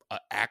a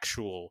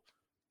actual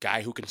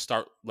guy who can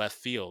start left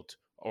field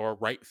or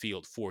right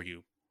field for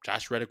you.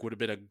 Josh Reddick would have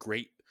been a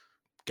great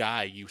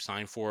guy you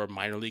sign for a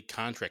minor league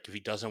contract. If he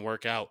doesn't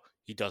work out,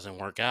 he doesn't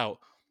work out,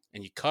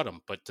 and you cut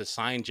him. But to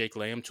sign Jake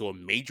Lamb to a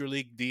major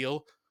league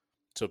deal,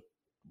 to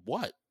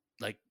what?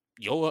 Like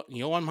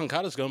Yohan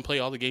Moncada's going to play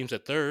all the games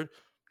at third.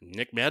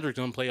 Nick Madrick's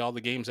going to play all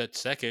the games at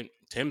second.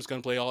 Tim's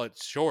going to play all at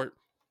short.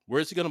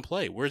 Where's he going to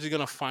play? Where's he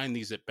going to find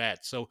these at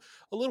bats? So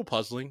a little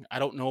puzzling. I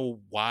don't know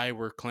why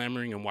we're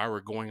clamoring and why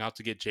we're going out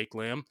to get Jake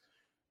Lamb.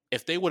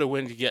 If they would have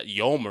went to get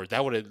Yolmer,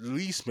 that would have at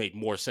least made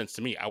more sense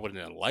to me. I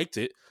wouldn't have liked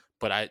it,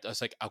 but I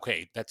was like,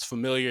 okay, that's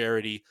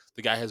familiarity.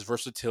 The guy has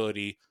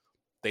versatility.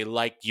 They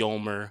like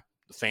Yolmer.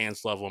 The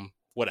fans love him.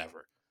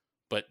 Whatever.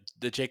 But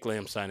the Jake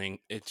Lamb signing,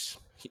 it's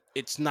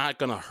not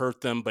going to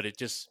hurt them, but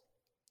it's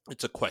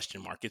a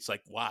question mark. It's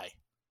like, why?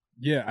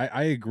 Yeah,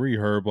 I agree,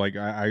 Herb. Like,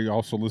 I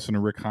also listened to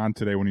Rick Hahn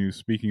today when he was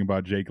speaking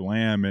about Jake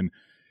Lamb, and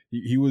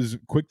he was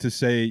quick to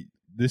say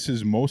this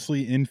is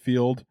mostly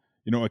infield.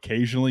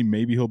 Occasionally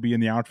maybe he'll be in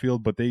the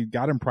outfield, but they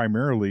got him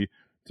primarily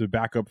to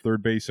back up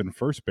third base and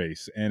first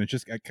base. And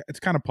it's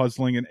kind of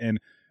puzzling. And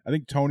I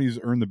think Tony's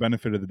earned the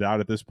benefit of the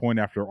doubt at this point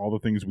after all the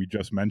things we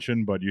just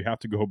mentioned, but you have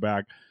to go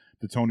back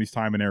to Tony's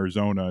time in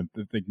Arizona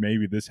to think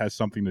maybe this has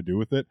something to do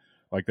with it.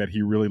 Like that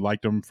he really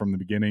liked him from the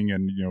beginning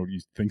and,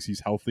 he thinks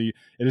he's healthy.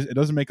 It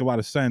doesn't make a lot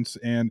of sense.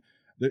 And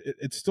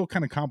it's still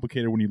kind of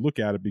complicated when you look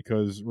at it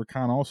because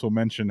Rakan also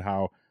mentioned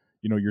how,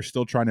 you're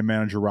still trying to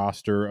manage a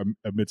roster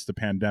amidst the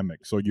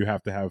pandemic. So you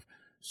have to have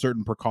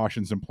certain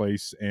precautions in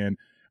place. And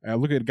I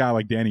look at a guy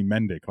like Danny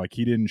Mendick, like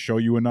he didn't show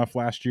you enough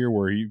last year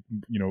where he,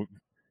 you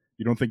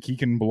don't think he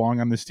can belong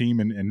on this team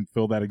and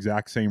fill that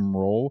exact same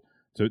role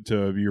to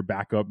be your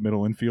backup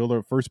middle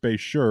infielder. First base,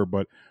 sure,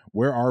 but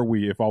where are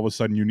we if all of a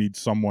sudden you need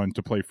someone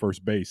to play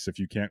first base if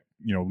you can't,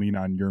 lean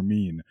on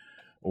Yermin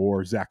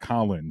or Zach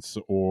Collins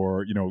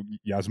or,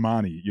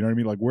 Yasmani, you know what I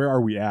mean? Like, where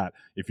are we at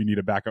if you need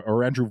a backup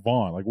or Andrew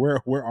Vaughn? Like,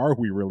 where are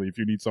we really if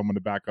you need someone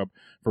to back up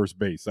first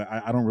base?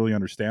 I don't really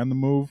understand the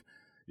move.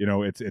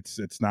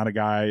 It's not a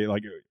guy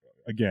like,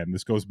 again,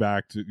 this goes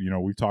back to,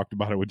 we've talked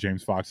about it with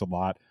James Fox a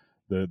lot,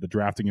 the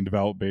drafting and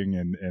developing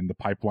and the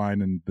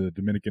pipeline and the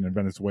Dominican and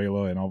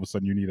Venezuela. And all of a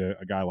sudden you need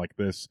a guy like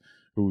this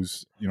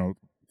who's,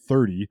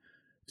 30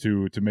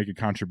 to make a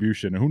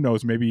contribution. And who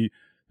knows, maybe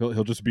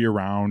he'll just be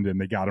around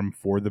and they got him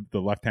for the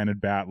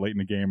left-handed bat late in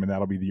the game, and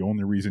that'll be the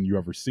only reason you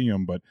ever see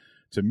him. But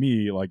to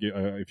me, like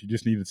if you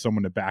just needed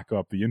someone to back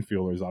up the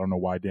infielders, I don't know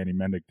why Danny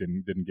Mendick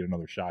didn't get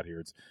another shot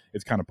here.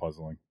 It's kind of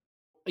puzzling.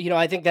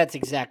 I think that's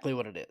exactly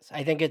what it is.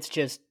 I think it's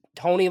just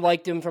Tony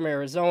liked him from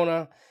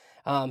Arizona.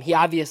 He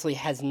obviously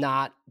has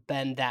not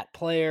been that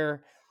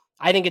player.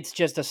 I think it's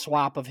just a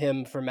swap of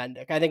him for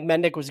Mendick. I think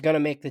Mendick was going to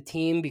make the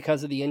team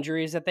because of the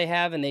injuries that they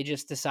have, and they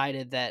just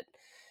decided that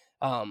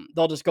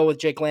they'll just go with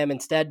Jake Lamb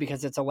instead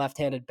because it's a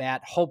left-handed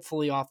bat,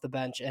 hopefully off the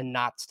bench and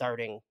not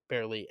starting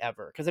barely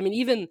ever. Because,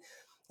 even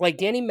like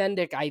Danny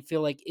Mendick, I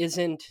feel like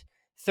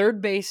third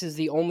base is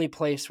the only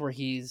place where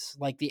he's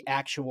like the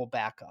actual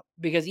backup.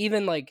 Because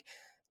even like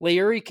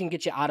Leury can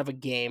get you out of a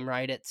game,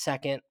 right, at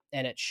second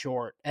and at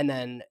short, and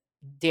then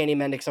Danny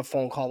Mendick's a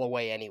phone call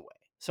away anyway.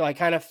 So I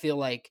kind of feel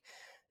like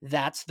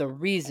that's the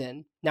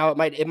reason. Now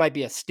it might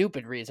be a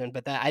stupid reason,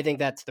 but I think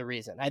that's the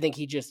reason. I think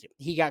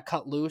he got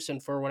cut loose,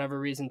 and for whatever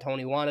reason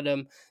Tony wanted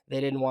him. They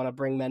didn't want to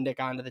bring Mendick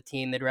onto the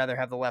team. They'd rather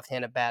have the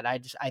left-handed bat.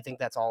 I think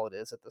that's all it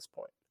is at this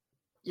point.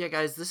 Yeah,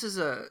 guys, this is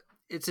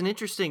it's an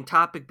interesting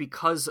topic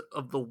because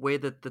of the way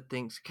that the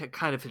things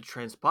kind of had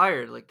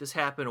transpired. Like this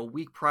happened a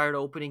week prior to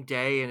opening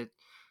day, and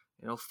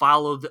it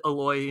followed the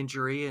Eloy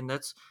injury, and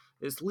this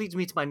leads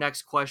me to my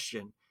next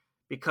question,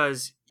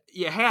 because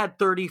you had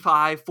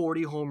 35,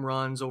 40 home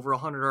runs, over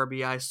 100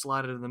 RBI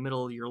slotted in the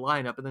middle of your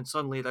lineup, and then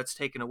suddenly that's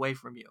taken away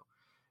from you.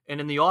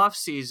 And in the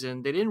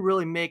offseason, they didn't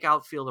really make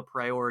outfield a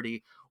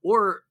priority,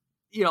 or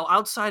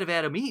outside of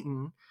Adam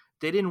Eaton,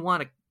 they didn't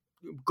want to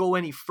go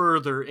any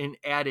further in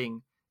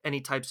adding any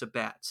types of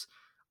bats.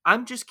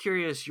 I'm just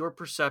curious your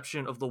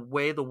perception of the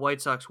way the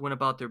White Sox went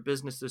about their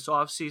business this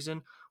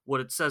offseason,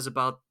 what it says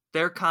about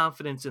their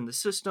confidence in the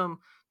system,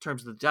 in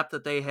terms of the depth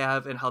that they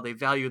have, and how they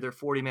value their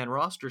 40-man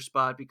roster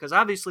spot, because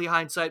obviously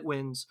hindsight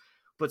wins,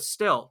 but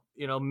still,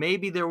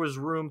 maybe there was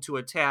room to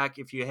attack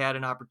if you had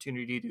an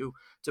opportunity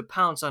to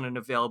pounce on an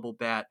available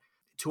bat,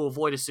 to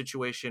avoid a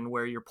situation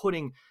where you're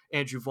putting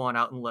Andrew Vaughn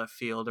out in left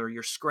field, or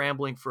you're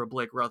scrambling for a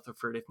Blake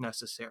Rutherford if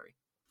necessary.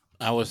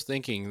 I was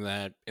thinking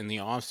that in the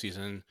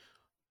offseason,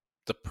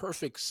 the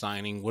perfect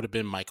signing would have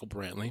been Michael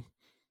Brantley,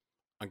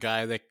 a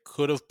guy that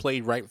could have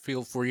played right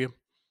field for you,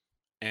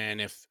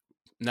 and if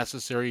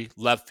necessary,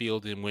 left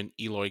field. And when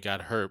Eloy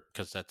got hurt,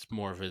 because that's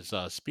more of his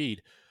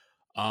speed,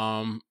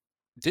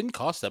 didn't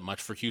cost that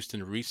much for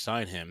Houston to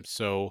re-sign him.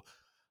 So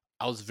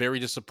I was very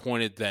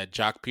disappointed that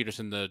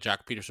the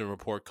Jock Peterson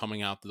report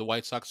coming out that the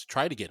White Sox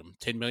tried to get him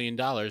 $10 million,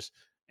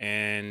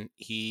 and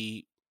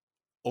he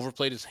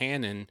overplayed his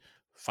hand and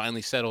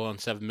finally settled on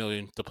 $7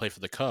 million to play for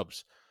the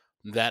Cubs.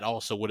 That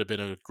also would have been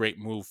a great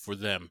move for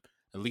them.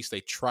 At least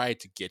they tried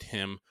to get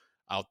him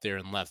out there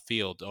in left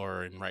field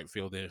or in right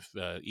field if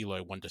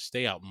Eloy wanted to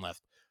stay out in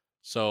left.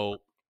 So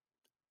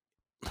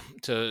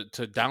to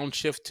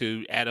downshift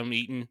to Adam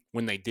Eaton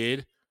when they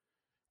did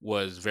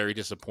was very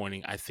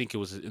disappointing. I think it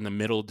was in the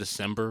middle of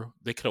December.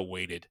 They could have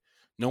waited.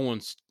 No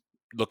one's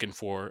looking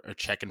for or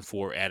checking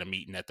for Adam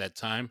Eaton at that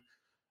time.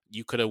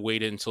 You could have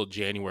waited until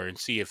January and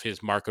see if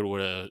his market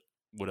would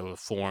have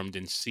formed,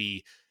 and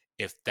see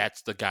if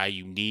that's the guy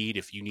you need.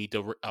 If you need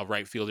a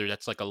right fielder,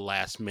 that's like a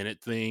last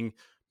minute thing.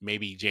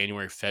 Maybe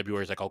January,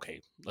 February is like,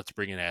 okay, let's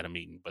bring in Adam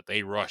Eaton. But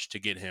they rushed to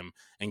get him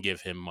and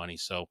give him money.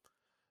 So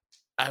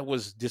I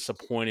was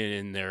disappointed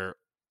in their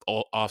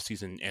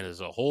offseason and as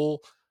a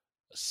whole,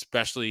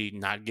 especially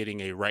not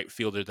getting a right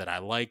fielder that I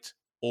liked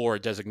or a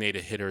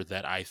designated hitter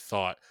that I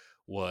thought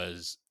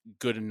was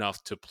good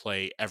enough to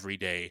play every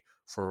day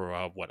for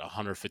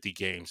 150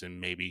 games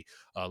and maybe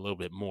a little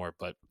bit more.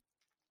 But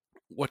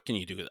what can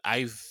you do?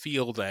 I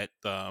feel that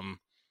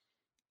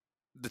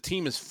the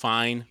team is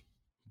fine,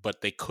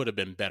 but they could have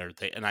been better.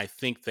 And I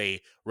think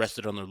they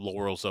rested on their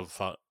laurels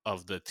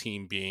of the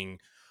team being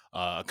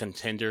a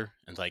contender,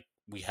 and like,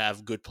 we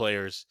have good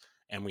players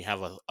and we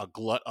have a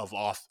glut of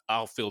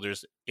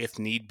outfielders if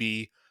need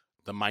be.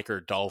 The Mike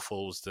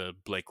Adolfos, the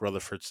Blake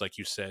Rutherfords, like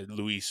you said,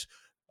 Luis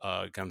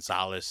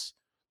Gonzalez,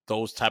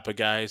 those type of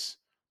guys.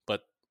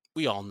 But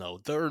we all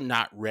know they're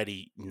not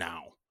ready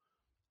now.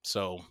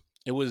 So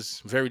it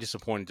was very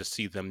disappointing to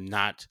see them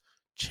not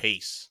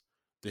chase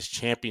this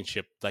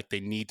championship like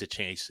they need to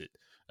chase it,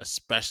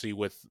 especially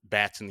with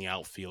bats in the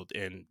outfield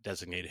and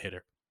designated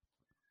hitter.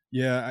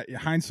 Yeah,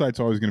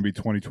 hindsight's always going to be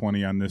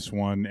 2020 on this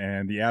one,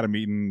 and the Adam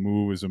Eaton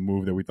move is a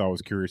move that we thought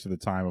was curious at the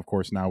time. Of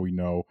course, now we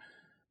know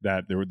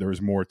that there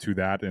was more to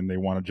that, and they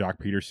wanted Jock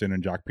Peterson,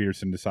 and Jock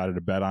Peterson decided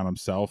to bet on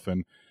himself.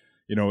 And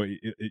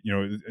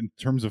in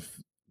terms of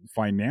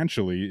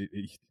financially,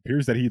 it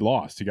appears that he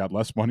lost. He got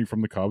less money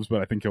from the Cubs, but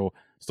I think he'll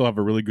still have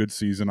a really good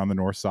season on the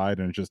north side.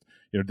 And it just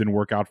didn't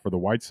work out for the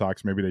White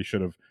Sox. Maybe they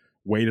should have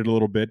waited a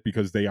little bit,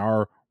 because they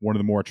are one of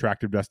the more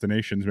attractive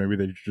destinations. Maybe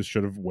they just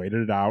should have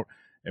waited it out.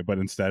 But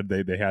instead,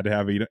 they had to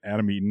have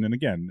Adam Eaton. And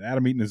again,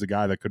 Adam Eaton is a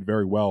guy that could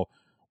very well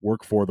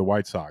work for the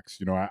White Sox.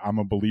 I'm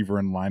a believer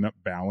in lineup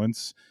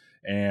balance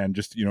and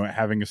just,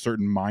 having a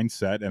certain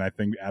mindset. And I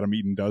think Adam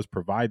Eaton does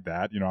provide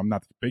that. I'm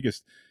not the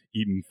biggest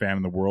Eaton fan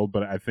in the world,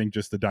 but I think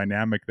just the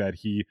dynamic that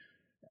he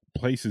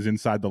places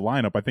inside the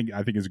lineup, I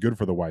think is good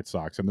for the White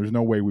Sox. And there's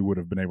no way we would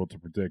have been able to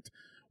predict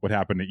what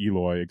happened to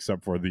Eloy,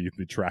 except for the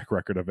track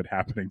record of it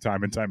happening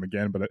time and time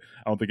again. But I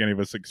don't think any of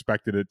us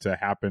expected it to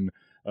happen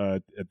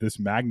at this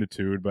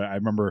magnitude. But I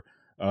remember,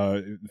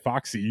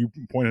 Foxy, you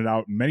pointed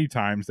out many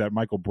times that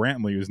Michael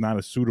Brantley is not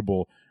a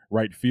suitable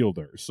right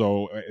fielder.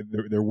 So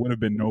there would have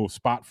been no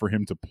spot for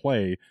him to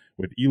play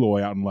with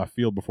Eloy out in left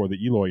field before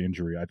the Eloy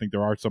injury. I think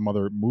there are some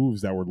other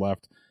moves that were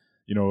left,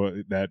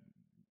 that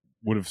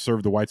would have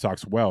served the White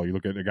Sox well. You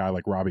look at a guy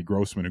like Robbie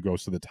Grossman, who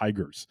goes to the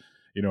Tigers.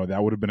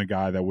 That would have been a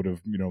guy that would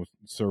have,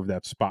 served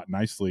that spot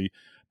nicely.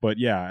 But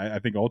yeah, I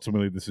think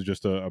ultimately this is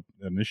just an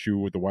issue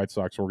with the White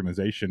Sox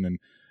organization and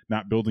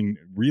not building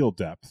real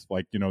depth.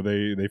 Like,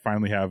 they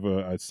finally have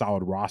a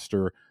solid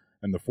roster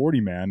and the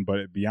 40-man,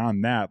 but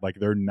beyond that, like,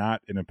 they're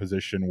not in a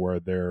position where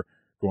they're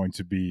going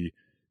to be,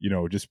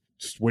 just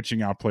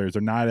switching out players.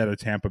 They're not at a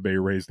Tampa Bay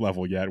Rays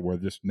level yet, where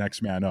this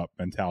next man up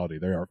mentality.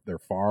 They're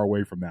far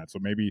away from that. So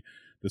maybe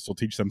this will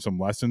teach them some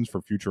lessons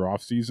for future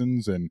off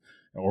seasons and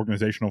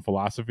organizational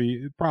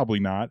philosophy. Probably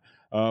not.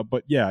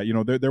 But yeah,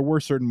 there were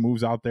certain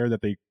moves out there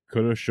that they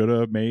could have, should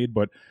have made,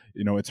 but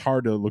it's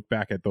hard to look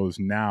back at those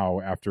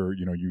now after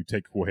you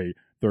take away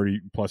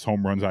 30 plus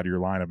home runs out of your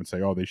lineup and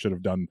say, oh, they should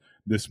have done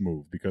this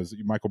move, because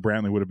Michael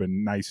Brantley would have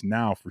been nice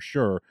now for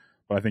sure.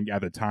 But I think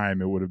at the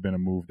time it would have been a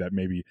move that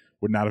maybe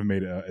would not have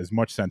made as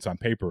much sense on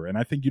paper. And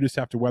I think you just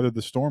have to weather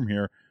the storm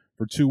here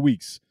for 2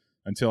 weeks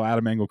until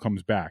Adam Engel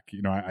comes back.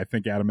 I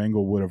think Adam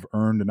Engel would have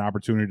earned an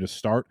opportunity to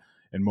start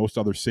in most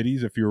other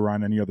cities if you were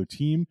on any other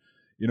team,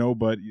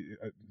 but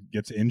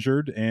gets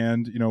injured.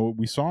 And,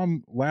 we saw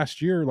him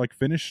last year,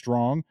 finish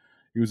strong.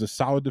 He was a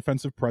solid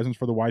defensive presence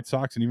for the White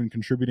Sox and even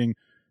contributing,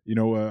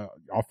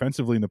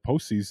 offensively in the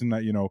postseason.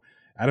 That,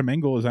 Adam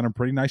Engel is on a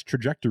pretty nice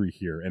trajectory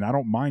here, and I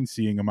don't mind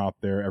seeing him out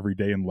there every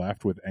day in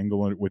left with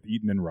Engel and with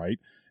Eaton and right.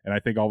 And I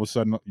think all of a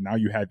sudden now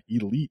you have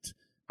elite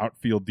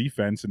outfield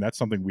defense, and that's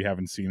something we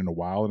haven't seen in a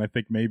while. And I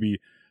think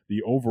maybe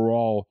the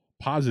overall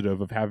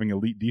positive of having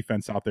elite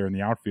defense out there in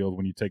the outfield,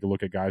 when you take a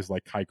look at guys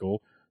like Keuchel,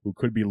 who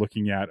could be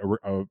looking at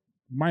a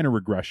minor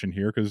regression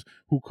here, because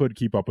who could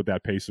keep up with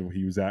that pace of what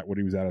he was at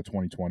at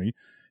 2020.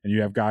 And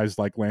you have guys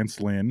like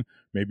Lance Lynn,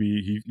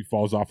 maybe he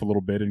falls off a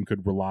little bit and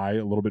could rely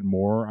a little bit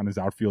more on his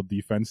outfield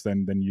defense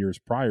than years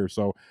prior.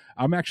 So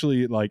I'm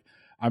actually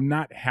I'm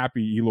not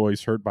happy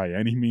Eloy's hurt by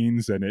any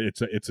means, and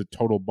it's a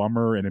total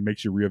bummer, and it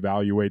makes you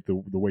reevaluate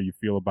the way you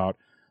feel about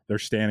their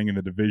standing in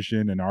the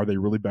division, and are they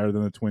really better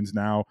than the Twins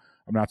now?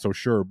 I'm not so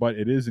sure, but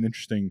it is an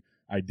interesting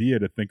idea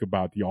to think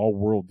about the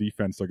all-world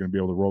defense they're going to be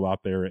able to roll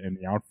out there in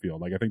the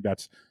outfield. I think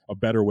that's a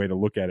better way to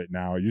look at it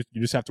now. You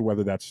just have to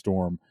weather that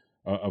storm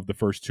of the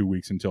first 2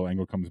 weeks until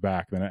Engel comes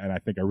back. And I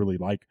think I really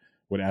like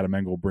what Adam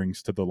Engel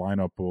brings to the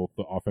lineup, both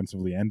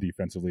offensively and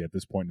defensively at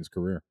this point in his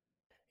career.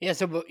 Yeah,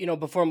 so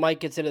before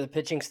Mike gets into the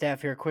pitching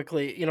staff here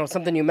quickly,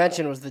 something you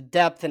mentioned was the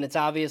depth, and it's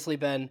obviously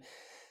been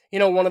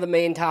one of the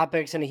main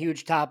topics and a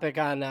huge topic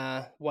on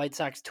White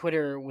Sox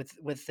Twitter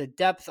with the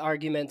depth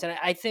argument. And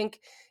I think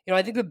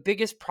the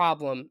biggest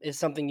problem is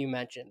something you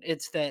mentioned.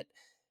 It's that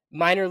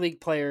minor league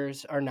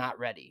players are not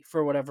ready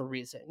for whatever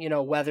reason,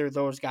 whether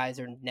those guys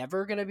are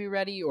never going to be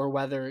ready or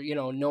whether,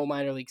 no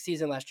minor league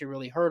season last year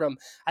really hurt them.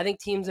 I think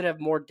teams that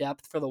have more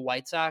depth for the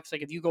White Sox,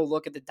 like if you go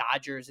look at the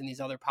Dodgers and these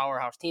other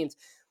powerhouse teams,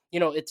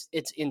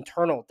 it's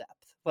internal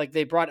depth.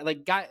 They brought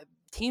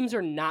teams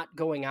are not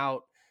going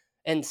out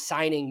and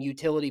signing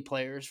utility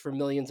players for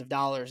millions of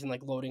dollars and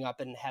loading up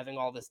and having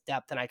all this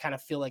depth. And I kind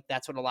of feel like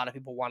that's what a lot of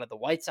people wanted the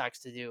White Sox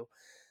to do.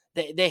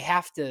 They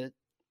have to,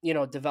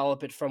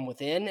 develop it from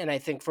within. And I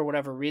think for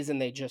whatever reason,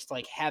 they just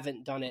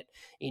haven't done it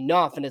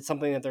enough. And it's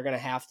something that they're going to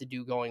have to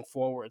do going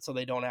forward, so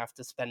they don't have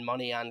to spend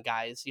money on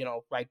guys,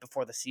 right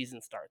before the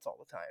season starts all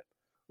the time.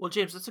 Well,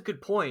 James, that's a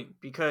good point,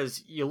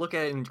 because you look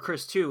at it, and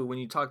Chris too, when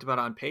you talked about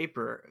on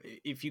paper,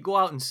 if you go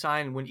out and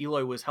sign, when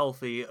Eloy was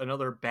healthy,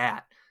 another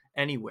bat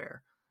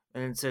anywhere,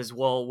 and it says,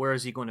 well, where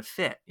is he going to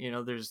fit?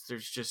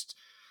 There's just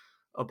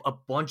a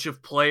bunch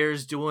of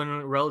players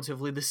doing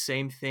relatively the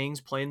same things,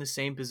 playing the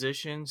same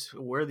positions.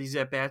 Where are these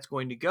at-bats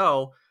going to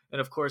go? And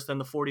of course, then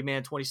the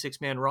 40-man,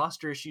 26-man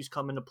roster issues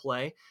come into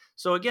play.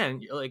 So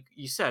again, like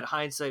you said,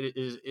 hindsight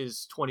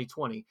is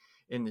 20/20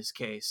 in this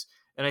case.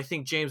 And I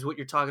think, James, what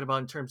you're talking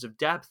about in terms of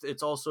depth,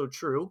 it's also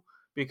true,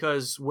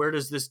 because where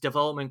does this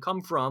development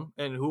come from,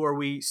 and who are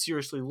we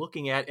seriously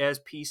looking at as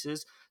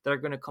pieces that are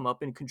going to come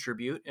up and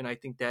contribute? And I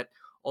think that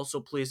also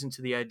plays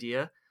into the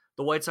idea.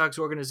 The White Sox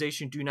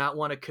organization do not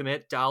want to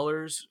commit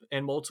dollars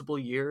and multiple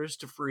years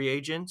to free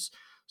agents,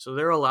 so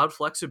they're allowed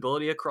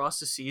flexibility across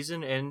the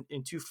season and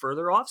into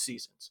further off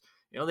seasons.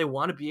 They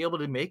want to be able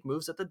to make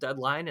moves at the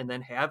deadline and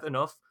then have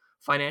enough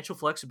financial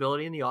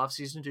flexibility in the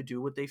offseason to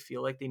do what they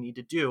feel like they need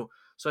to do.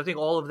 So I think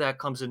all of that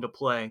comes into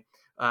play.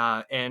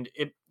 And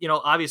it,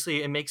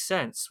 obviously it makes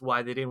sense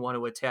why they didn't want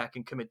to attack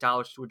and commit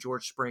dollars to a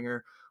George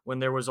Springer when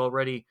there was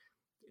already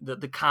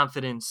the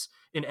confidence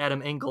in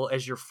Adam Engel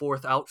as your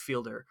fourth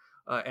outfielder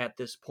at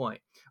this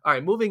point. All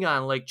right, moving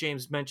on. Like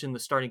James mentioned, the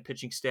starting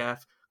pitching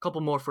staff. A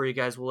couple more for you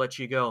guys. We'll let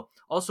you go.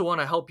 Also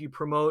want to help you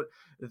promote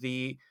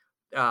the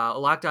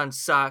Locked On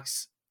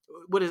Sox.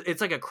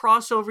 It's like a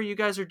crossover you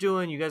guys are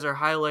doing. You guys are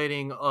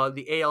highlighting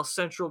the AL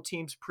Central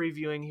teams,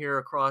 previewing here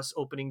across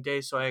opening day.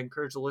 So I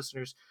encourage the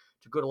listeners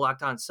to go to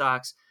Locked On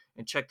Sox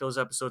and check those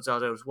episodes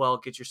out as well.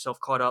 Get yourself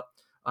caught up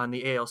on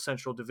the AL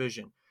Central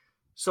division.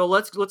 So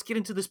let's get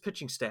into this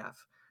pitching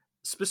staff,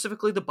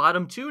 specifically the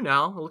bottom two.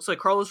 Now it looks like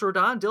Carlos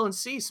Rodon, Dylan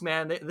Cease.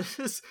 Man, this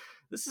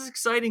is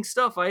exciting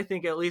stuff. I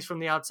think, at least from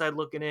the outside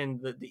looking in,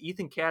 the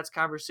Ethan Katz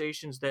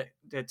conversations that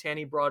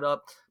Tanny brought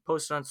up,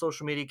 posted on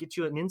social media, get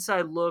you an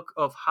inside look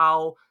of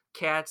how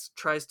Katz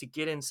tries to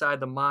get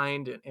inside the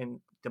mind and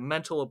the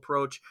mental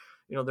approach.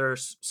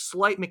 There's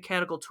slight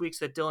mechanical tweaks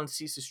that Dylan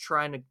Cease is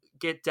trying to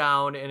get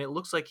down, and it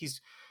looks like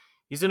he's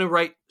in the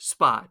right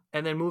spot.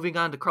 And then moving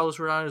on to Carlos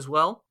Rodon as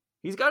well,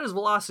 he's got his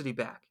velocity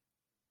back.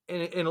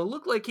 And it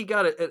looked like he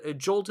got a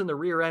jolt in the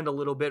rear end a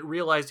little bit,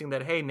 realizing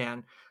that, hey,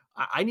 man,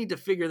 I need to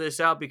figure this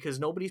out because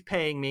nobody's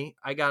paying me.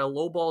 I got a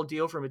low ball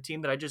deal from a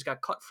team that I just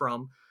got cut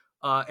from.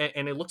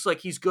 and it looks like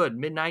he's good.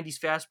 Mid-90s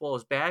fastball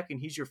is back, and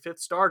he's your fifth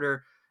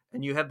starter,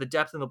 and you have the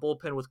depth in the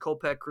bullpen with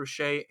Kopech,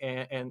 Crochet,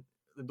 and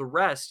the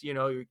rest.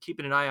 You're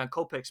keeping an eye on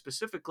Kopech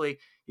specifically.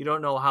 You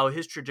don't know how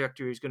his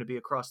trajectory is going to be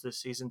across this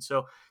season.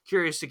 So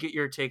curious to get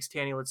your takes,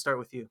 Tanny. Let's start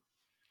with you.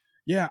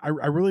 Yeah, I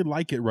really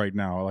like it right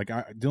now. Like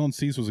Dylan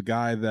Cease was a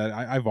guy that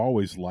I've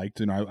always liked,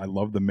 and I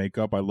love the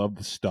makeup, I love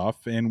the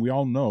stuff, and we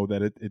all know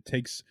that it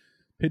takes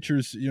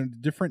pitchers,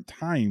 different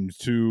times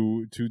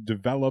to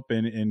develop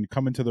and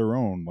come into their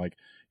own. Like,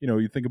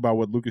 you think about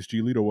what Lucas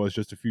Giolito was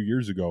just a few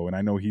years ago, and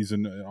I know he's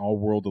an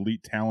all-world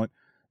elite talent,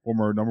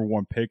 former number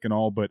one pick and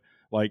all, but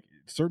like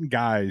certain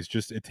guys,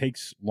 just it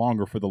takes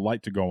longer for the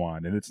light to go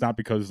on, and it's not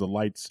because the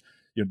lights,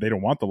 they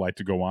don't want the light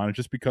to go on. It's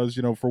just because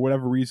for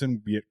whatever reason,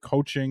 be it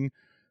coaching.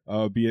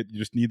 Be it you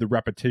just need the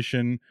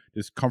repetition,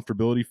 this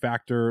comfortability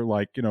factor,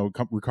 like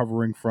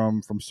recovering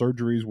from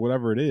surgeries,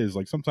 whatever it is.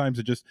 Like sometimes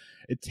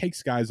it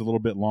takes guys a little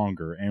bit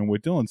longer. And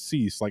with Dylan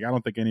Cease, like I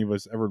don't think any of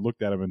us ever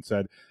looked at him and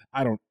said,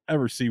 I don't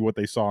ever see what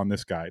they saw in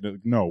this guy.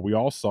 No, we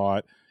all saw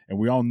it, and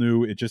we all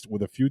knew it. Just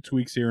with a few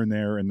tweaks here and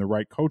there and the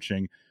right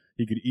coaching,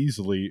 he could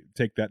easily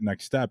take that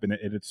next step. And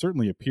it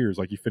certainly appears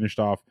like he finished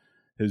off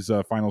his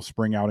final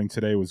spring outing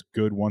today was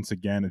good once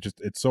again.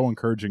 It's so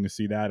encouraging to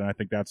see that, and I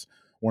think that's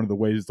one of the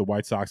ways the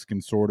White Sox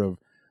can sort of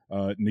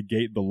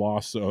negate the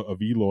loss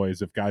of Eloy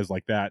is if guys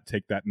like that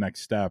take that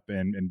next step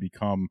and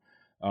become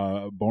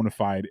bona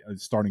fide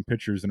starting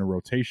pitchers in a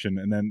rotation.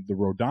 And then the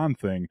Rodon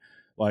thing,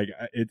 like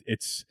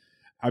it's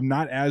I'm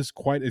not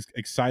quite as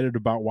excited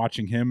about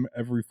watching him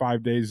every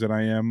 5 days that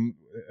I am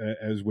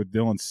as with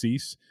Dylan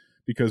Cease,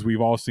 because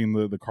we've all seen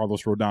the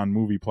Carlos Rodon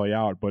movie play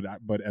out.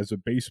 But as a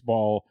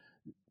baseball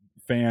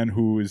fan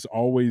who is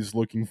always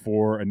looking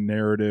for a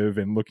narrative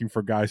and looking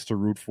for guys to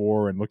root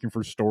for and looking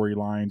for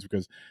storylines,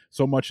 because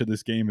so much of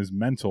this game is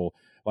mental.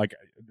 Like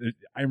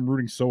I'm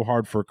rooting so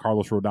hard for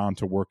Carlos Rodon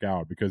to work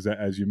out, because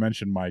as you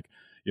mentioned, Mike,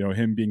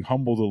 him being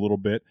humbled a little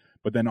bit,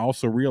 but then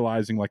also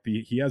realizing like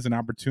he has an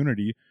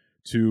opportunity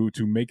to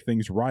make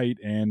things right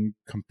and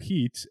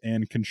compete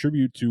and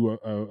contribute to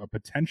a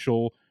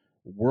potential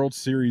World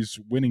Series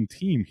winning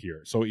team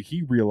here. So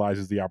he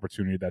realizes the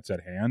opportunity that's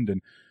at hand.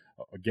 And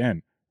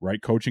again,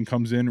 right coaching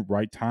comes in,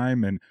 right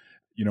time. And,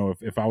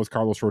 if I was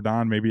Carlos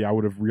Rodon, maybe I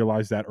would have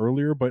realized that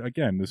earlier. But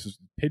again, this is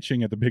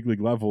pitching at the big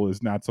league level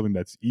is not something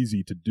that's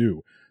easy to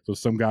do. So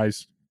some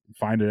guys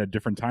find it at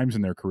different times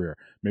in their career.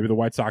 Maybe the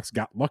White Sox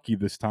got lucky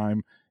this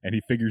time and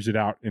he figures it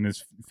out in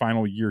his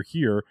final year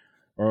here,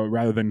 or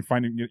rather than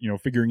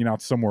figuring it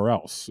out somewhere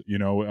else,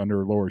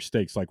 under lower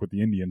stakes, like with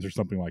the Indians or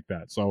something like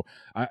that. So,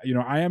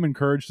 I am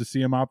encouraged to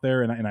see him out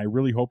there, and I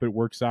really hope it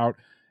works out.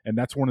 And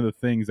that's one of the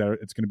things that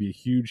it's going to be a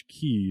huge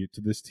key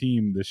to this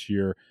team this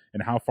year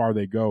and how far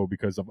they go,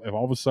 because if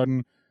all of a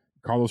sudden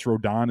Carlos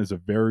Rodon is a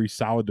very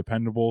solid,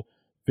 dependable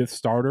fifth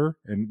starter,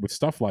 and with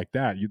stuff like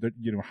that,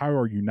 how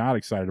are you not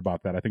excited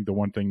about that? I think the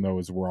one thing, though,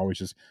 is we're always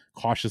just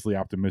cautiously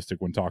optimistic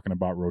when talking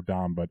about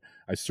Rodon, but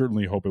I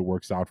certainly hope it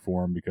works out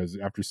for him, because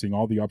after seeing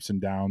all the ups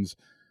and downs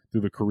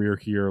through the career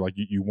here, like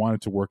you want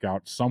it to work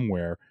out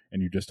somewhere,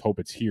 and you just hope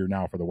it's here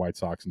now for the White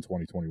Sox in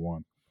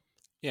 2021.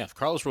 Yeah, if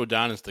Carlos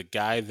Rodon is the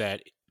guy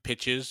that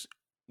pitches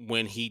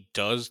when he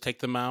does take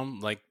the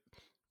mound, like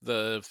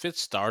the fifth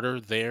starter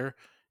there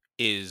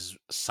is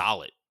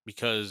solid,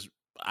 because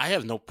I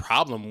have no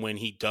problem when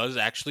he does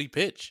actually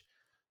pitch.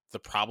 The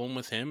problem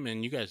with him,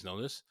 and you guys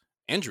know this,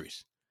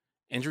 injuries.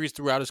 Injuries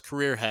throughout his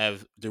career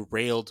have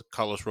derailed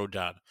Carlos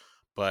Rodon.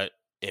 But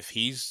if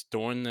he's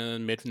throwing the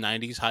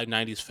mid-90s, high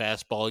 90s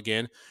fastball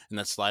again, and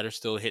that slider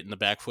still hitting the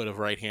back foot of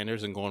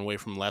right-handers and going away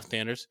from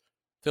left-handers,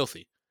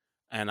 filthy.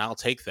 And I'll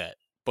take that.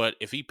 But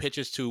if he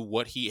pitches to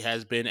what he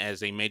has been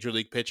as a major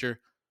league pitcher,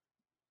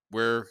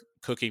 we're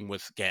cooking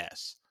with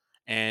gas.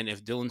 And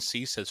if Dylan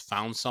Cease has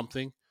found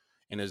something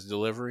in his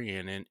delivery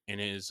and in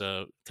his,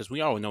 because we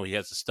all know he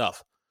has the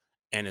stuff,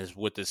 and is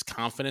with his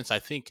confidence, I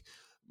think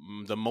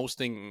the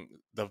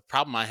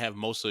problem I have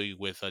mostly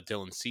with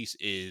Dylan Cease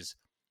is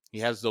he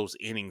has those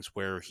innings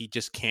where he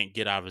just can't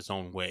get out of his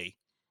own way.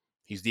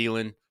 He's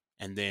dealing,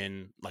 and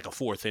then like a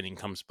fourth inning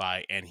comes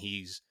by and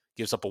he's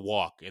gives up a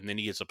walk, and then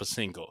he gives up a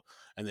single,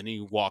 and then he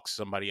walks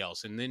somebody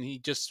else, and then he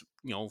just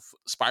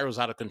spirals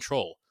out of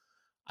control.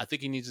 I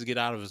think he needs to get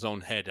out of his own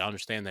head to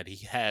understand that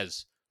he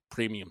has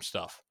premium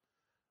stuff.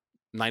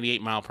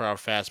 98-mile-per-hour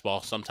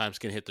fastball sometimes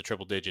can hit the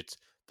triple digits.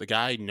 The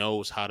guy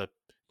knows how to,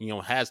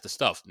 has the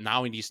stuff.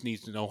 Now he just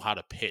needs to know how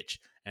to pitch.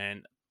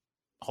 And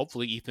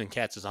hopefully Ethan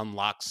Katz has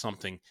unlocked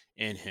something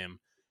in him.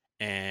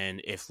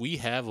 And if we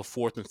have a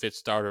fourth and fifth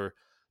starter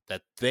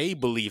that they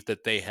believe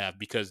that they have,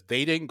 because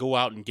they didn't go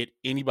out and get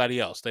anybody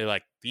else, they're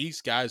like,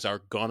 these guys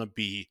are going to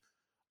be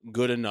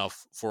good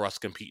enough for us to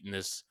compete in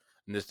this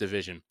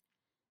division,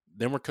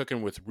 then we're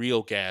cooking with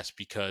real gas,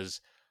 because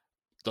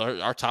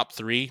our top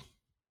three,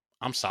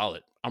 I'm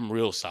solid. I'm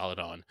real solid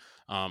on.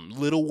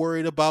 Little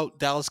worried about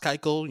Dallas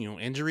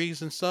Keuchel,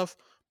 injuries and stuff.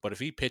 But if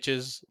he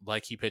pitches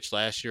like he pitched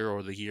last year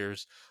or the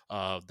years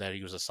that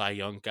he was a Cy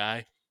Young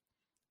guy,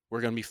 we're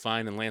going to be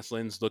fine. And Lance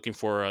Lynn's looking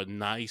for a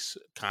nice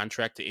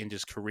contract to end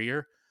his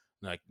career.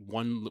 like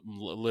one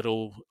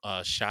little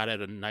shot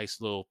at a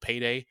nice little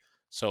payday.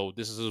 So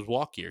this is his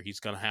walk year. He's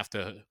gonna have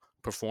to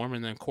perform,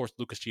 and then of course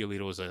Lucas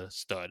Giolito is a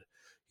stud.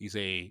 He's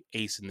a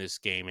ace in this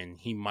game, and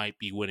he might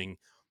be winning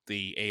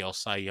the AL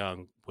Cy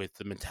Young with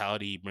the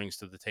mentality he brings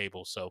to the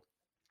table. So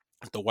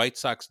if the White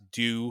Sox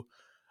do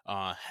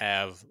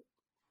have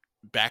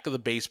back of the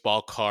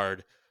baseball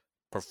card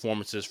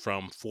performances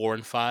from 4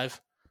 and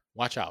 5,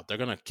 watch out. They're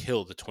going to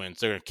kill the Twins.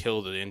 They're going to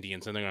kill the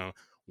Indians, and they're going to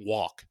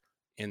walk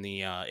in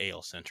the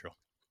AL Central.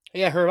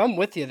 Yeah, Herb, I'm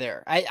with you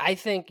there. I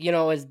think,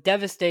 as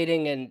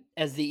devastating and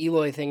as the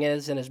Eloy thing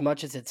is, and as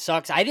much as it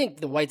sucks, I think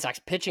the White Sox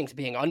pitching's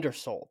being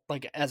undersold,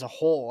 like as a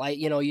whole.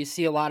 You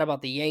see a lot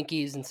about the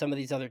Yankees and some of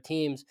these other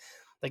teams.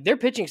 Like their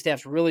pitching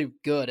staff's really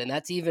good, and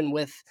that's even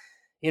with,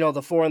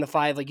 the 4 and the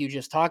 5, like you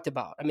just talked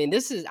about. I mean,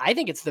 I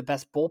think it's the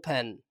best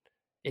bullpen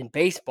in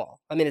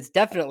baseball. I mean, it's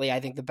definitely, I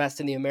think, the best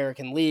in the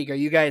American League. Are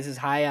you guys as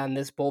high on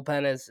this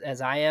bullpen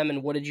as I am?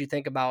 And what did you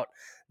think about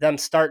them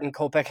starting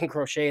Kopech and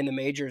Crochet in the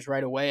majors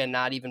right away and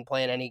not even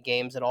playing any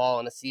games at all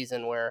in a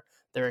season where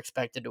they're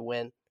expected to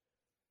win?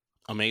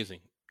 Amazing.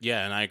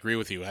 Yeah, and I agree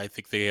with you. I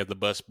think they have the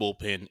best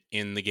bullpen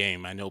in the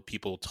game. I know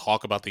people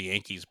talk about the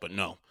Yankees, but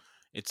no,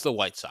 it's the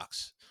White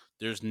Sox.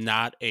 There's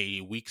not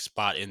a weak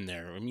spot in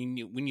there. I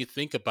mean, when you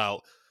think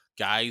about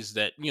guys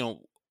that,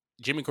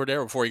 Jimmy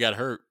Cordero before he got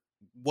hurt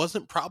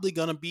wasn't probably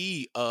going to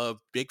be a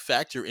big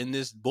factor in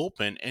this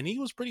bullpen, and he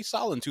was pretty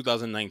solid in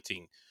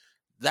 2019.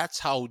 That's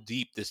how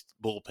deep this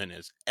bullpen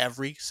is.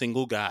 Every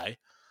single guy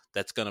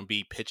that's going to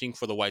be pitching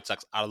for the White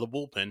Sox out of the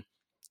bullpen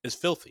is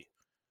filthy.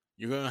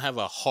 You're going to have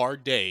a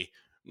hard day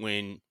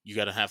when you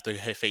got to have to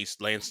face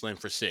Lance Lynn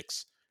for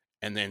 6,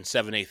 and then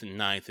 7, 8, and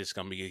 9th is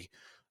going to be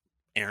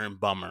Aaron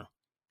Bummer,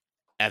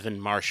 Evan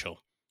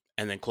Marshall,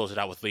 and then close it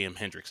out with Liam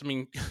Hendricks. I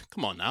mean,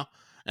 come on now.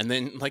 And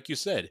then, like you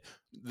said,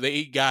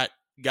 they got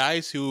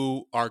guys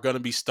who are going to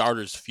be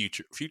starters,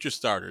 future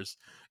starters,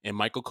 and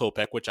Michael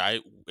Kopech, which I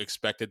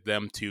expected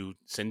them to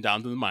send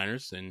down to the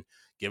minors and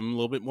give him a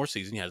little bit more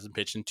season. He hasn't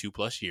pitched in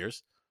 2+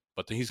 years,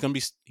 but then he's going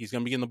to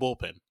be in the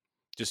bullpen.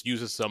 Just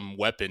uses some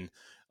weapon,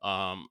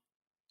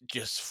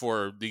 just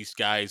for these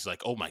guys.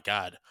 Like, oh my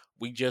God,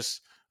 we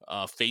just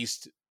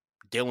faced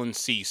Dylan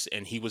Cease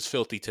and he was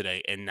filthy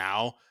today, and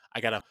now I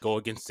gotta go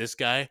against this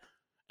guy.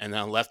 And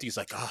then lefty's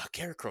like,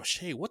 Garrett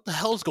Crochet, what the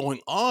hell's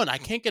going on? I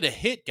can't get a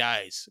hit,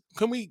 guys.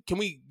 Can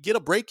we get a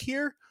break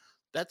here?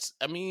 It's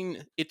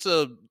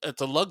a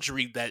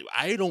luxury that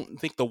I don't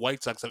think the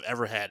White Sox have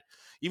ever had.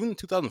 Even the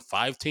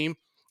 2005 team,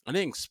 I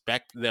didn't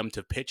expect them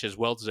to pitch as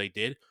well as they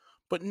did,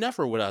 but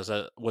never was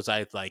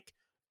I like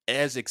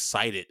as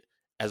excited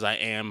as I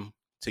am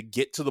to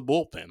get to the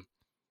bullpen.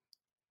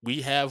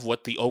 We have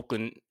what the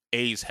Oakland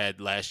A's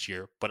had last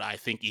year, but I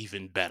think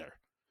even better.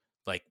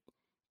 Like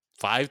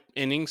 5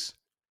 innings,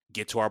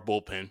 get to our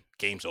bullpen,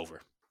 game's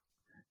over.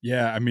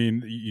 Yeah, I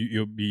mean,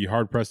 you'll be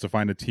hard-pressed to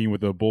find a team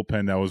with a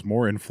bullpen that was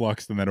more in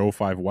flux than that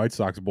 05 White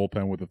Sox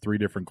bullpen with the 3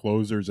 different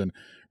closers and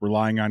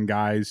relying on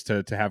guys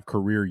to have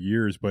career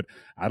years. But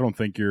I don't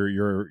think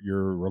you're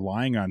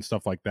relying on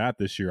stuff like that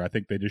this year. I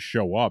think they just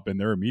show up, and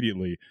they're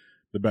immediately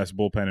the best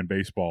bullpen in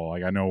baseball.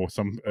 Like, I know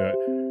some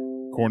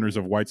corners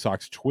of White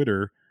Sox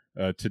Twitter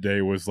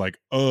today was like,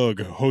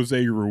 ugh,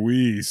 Jose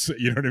Ruiz.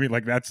 You know what I mean?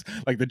 Like, that's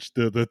like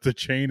the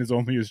chain is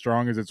only as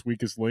strong as its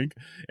weakest link,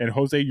 and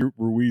Jose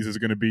Ruiz is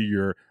going to be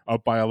your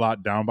up by a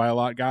lot, down by a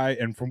lot guy.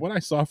 And from what I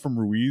saw from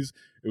Ruiz,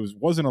 it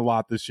wasn't a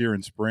lot this year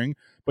in spring,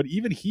 but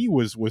even he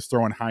was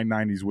throwing high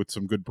 90s with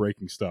some good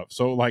breaking stuff.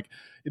 So, like,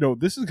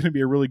 this is going to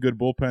be a really good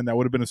bullpen. That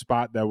would have been a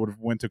spot that would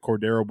have went to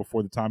Cordero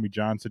before the Tommy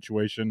John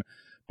situation,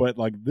 but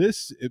like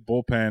this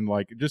bullpen,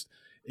 like, just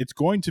it's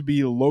going to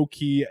be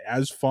low-key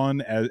as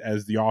fun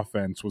as the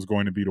offense was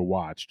going to be to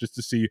watch, just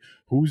to see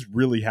who's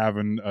really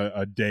having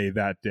a day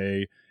that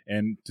day,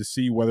 and to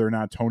see whether or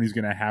not Tony's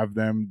going to have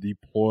them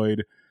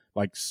deployed.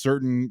 Like,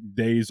 certain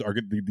days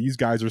these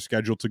guys are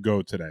scheduled to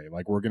go today.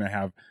 Like, we're going to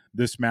have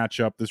this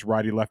matchup, this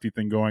righty-lefty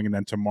thing going, and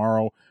then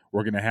tomorrow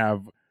we're going to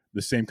have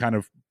the same kind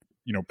of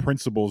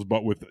principles,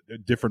 but with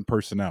different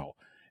personnel.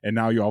 And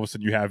now all of a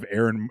sudden you have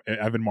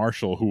Evan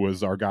Marshall, who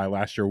was our guy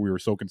last year we were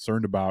so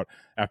concerned about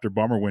after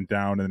Bummer went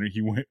down, and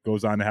he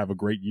goes on to have a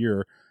great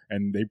year.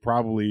 And they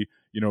probably,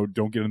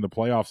 don't get in the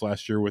playoffs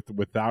last year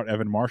without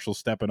Evan Marshall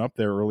stepping up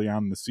there early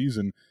on in the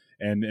season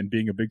and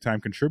being a big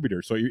time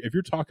contributor. So if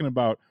you're talking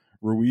about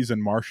Ruiz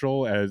and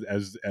Marshall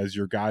as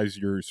your guys,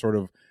 your sort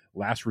of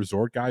last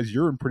resort guys,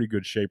 you're in pretty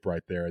good shape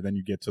right there. And then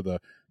you get to the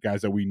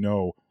guys that we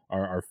know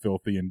are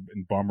filthy and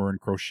Bummer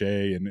and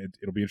Crochet, and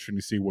it'll be interesting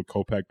to see what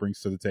Kopech brings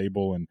to the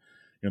table, and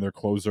their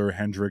closer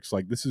Hendricks.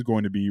 Like, this is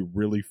going to be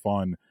really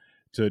fun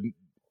to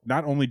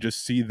not only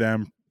just see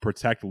them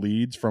protect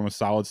leads from a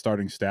solid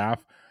starting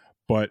staff,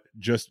 but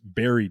just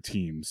bury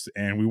teams.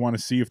 And we want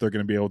to see if they're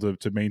going to be able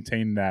to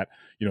maintain that.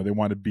 They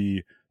want to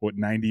be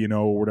 90-0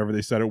 or whatever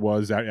they said it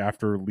was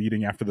after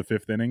leading after the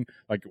 5th inning.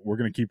 Like, we're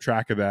going to keep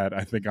track of that,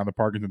 I think, on the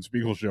Parkinson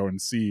Spiegel show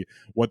and see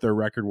what their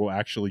record will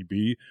actually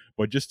be.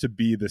 But just to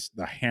be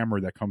the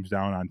hammer that comes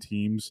down on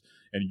teams,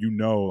 and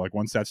like,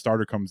 once that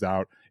starter comes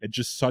out, it's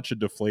just such a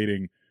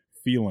deflating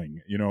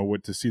feeling,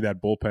 to see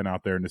that bullpen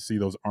out there and to see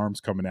those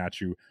arms coming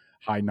at you,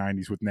 high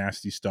 90s with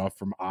nasty stuff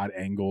from odd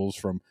angles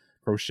from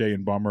Crochet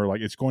and Bummer.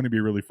 Like, it's going to be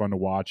really fun to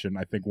watch. And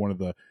I think one of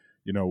the,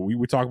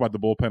 we talk about the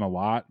bullpen a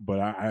lot, but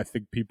I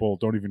think people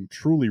don't even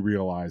truly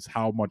realize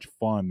how much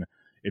fun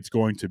it's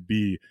going to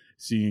be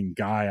seeing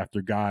guy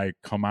after guy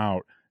come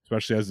out,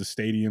 especially as the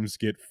stadiums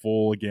get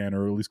full again,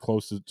 or at least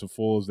close to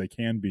full as they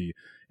can be.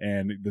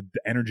 And the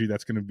energy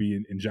that's going to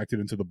be injected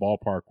into the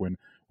ballpark when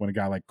a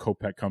guy like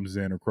Kopech comes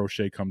in or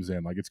Crochet comes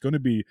in. Like, it's going to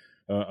be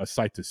a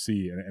sight to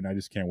see, and I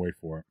just can't wait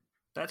for it.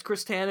 That's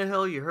Chris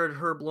Tannehill. You heard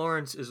Herb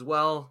Lawrence as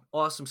well.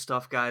 Awesome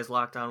stuff, guys.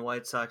 Locked On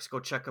White Sox. Go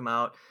check them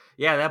out.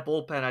 Yeah, that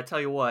bullpen, I tell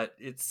you what,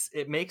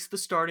 it makes the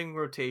starting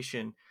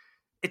rotation,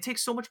 it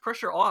takes so much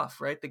pressure off,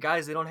 right? The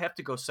guys, they don't have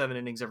to go 7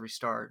 innings every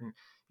start, and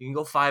you can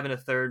go 5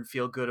 1/3 and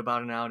feel good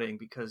about an outing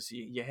because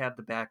you have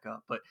the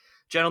backup. But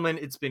gentlemen,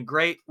 it's been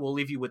great. We'll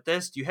leave you with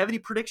this. Do you have any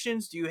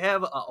predictions? Do you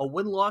have a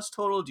win-loss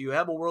total? Do you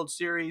have a World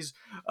Series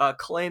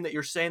claim that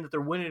you're saying that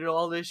they're winning it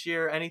all this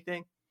year?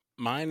 Anything?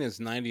 Mine is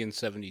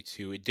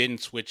 90-72. It didn't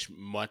switch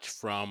much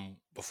from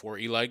before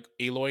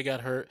Eloy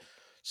got hurt.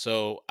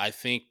 So I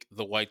think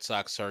the White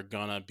Sox are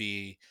going to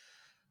be,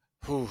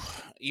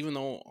 even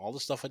though all the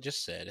stuff I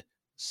just said,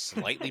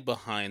 slightly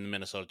behind the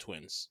Minnesota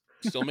Twins.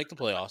 Still make the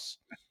playoffs.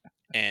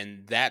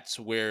 And that's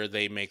where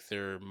they make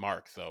their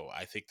mark, though.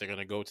 I think they're going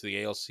to go to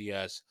the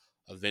ALCS,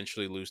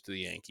 eventually lose to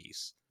the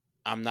Yankees.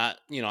 I'm not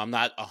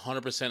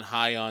 100%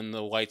 high on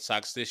the White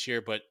Sox this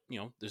year, but,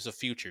 there's a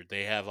future.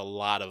 They have a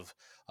lot of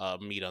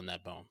meat on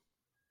that bone.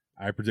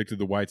 I predicted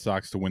the White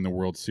Sox to win the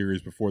World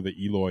Series before the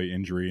Eloy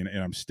injury,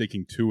 and I'm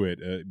sticking to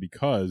it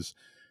because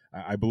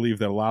I believe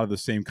that a lot of the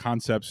same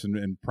concepts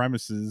and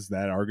premises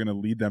that are going to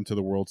lead them to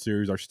the World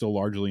Series are still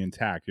largely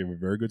intact. You have a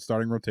very good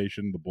starting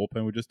rotation, the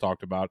bullpen we just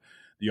talked about.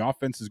 The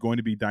offense is going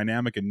to be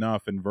dynamic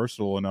enough and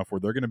versatile enough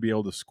where they're going to be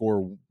able to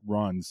score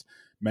runs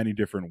many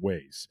different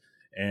ways.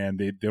 And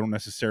they don't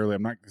necessarily,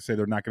 I'm not going to say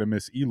they're not going to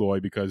miss Eloy,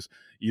 because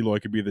Eloy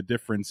could be the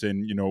difference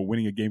in,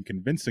 winning a game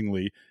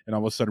convincingly and all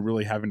of a sudden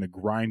really having to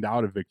grind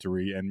out a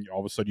victory. And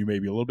all of a sudden you may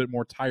be a little bit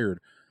more tired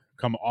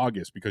come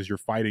August because you're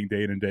fighting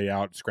day in and day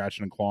out,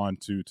 scratching and clawing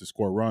to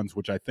score runs,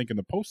 which I think in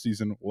the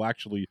postseason will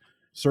actually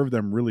serve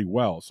them really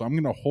well. So I'm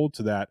going to hold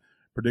to that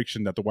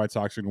prediction that the White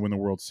Sox are going to win the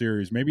World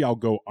Series. Maybe I'll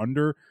go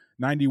under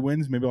 90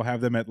 wins. Maybe I'll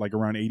have them at like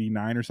around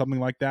 89 or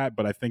something like that.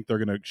 But I think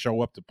they're going to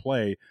show up to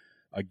play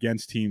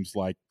against teams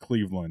like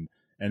Cleveland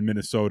and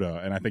Minnesota.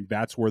 And I think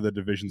that's where the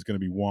division is going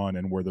to be won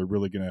and where they're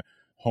really going to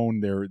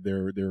hone their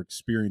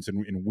experience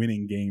in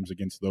winning games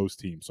against those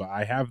teams. So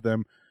I have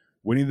them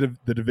winning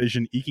the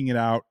division, eking it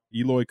out.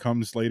 Eloy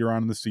comes later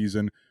on in the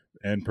season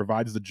and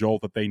provides the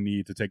jolt that they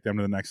need to take them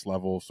to the next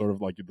level. Sort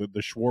of like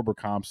the Schwarber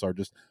comps are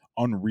just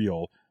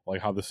unreal, like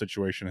how the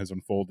situation has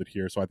unfolded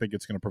here. So I think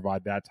it's going to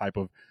provide that type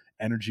of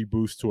energy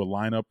boost to a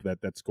lineup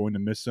that's going to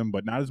miss him,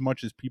 but not as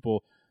much as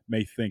people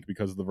may think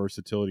because of the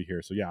versatility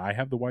here. So yeah, I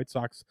have the White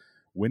Sox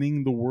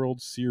winning the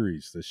World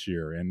Series this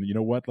year. And you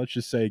know what? Let's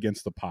just say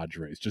against the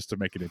Padres, just to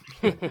make it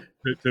interesting.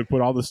 to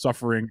put all the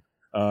suffering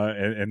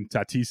and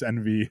Tatis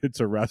envy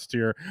to rest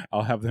here,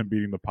 I'll have them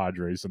beating the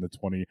Padres in the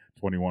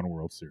 2021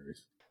 World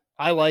Series.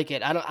 I like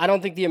it. I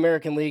don't think the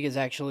American League is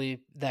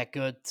actually that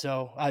good.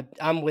 So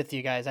I'm with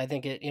you guys. I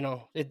think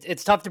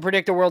it's tough to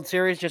predict a World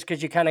Series just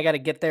because you kind of got to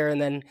get there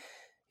and then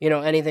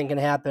anything can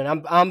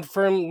happen. I'm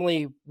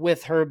firmly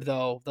with Herb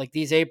though. Like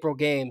these April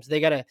games, they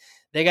gotta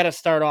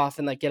start off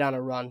and like get on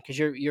a run because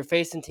you're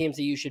facing teams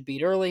that you should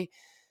beat early.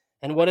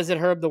 And what is it,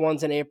 Herb? The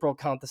ones in April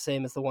count the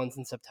same as the ones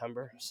in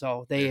September.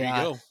 So they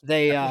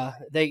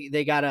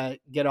gotta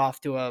get off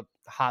to a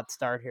hot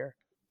start here.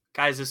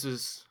 Guys, this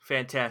is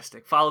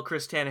fantastic. Follow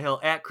Chris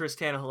Tannehill at Chris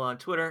Tannehill on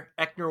Twitter.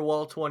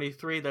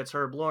 EcknerWall23, that's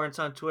Herb Lawrence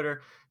on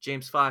Twitter.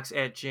 James Fox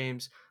at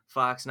James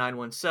Fox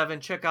 917.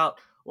 Check out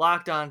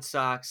Locked On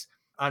Sox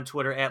on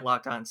Twitter at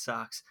Locked On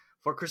Sox.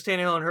 For Chris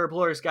Tannehill and Herb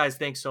Lawrence, guys,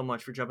 thanks so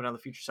much for jumping on the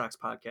Future Sox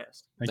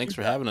podcast. Thanks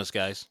for having us,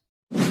 guys.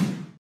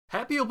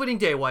 Happy opening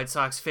day, White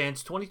Sox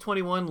fans.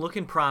 2021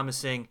 looking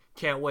promising.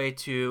 Can't wait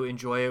to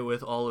enjoy it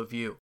with all of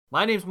you.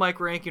 My name's Mike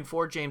Rankin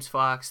for James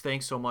Fox.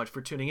 Thanks so much for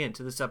tuning in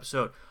to this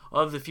episode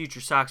of the Future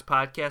Sox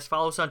podcast.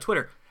 Follow us on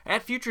Twitter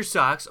at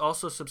FutureSox.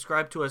 Also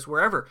subscribe to us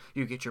wherever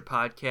you get your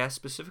podcasts,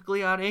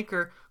 specifically on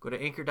Anchor. Go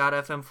to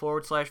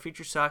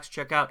anchor.fm/FutureSox.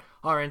 Check out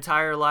our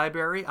entire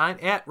library. I'm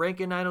at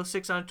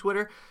Rankin906 on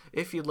Twitter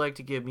if you'd like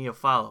to give me a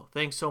follow.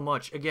 Thanks so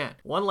much again.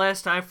 One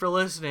last time for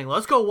listening.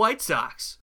 Let's go White Sox.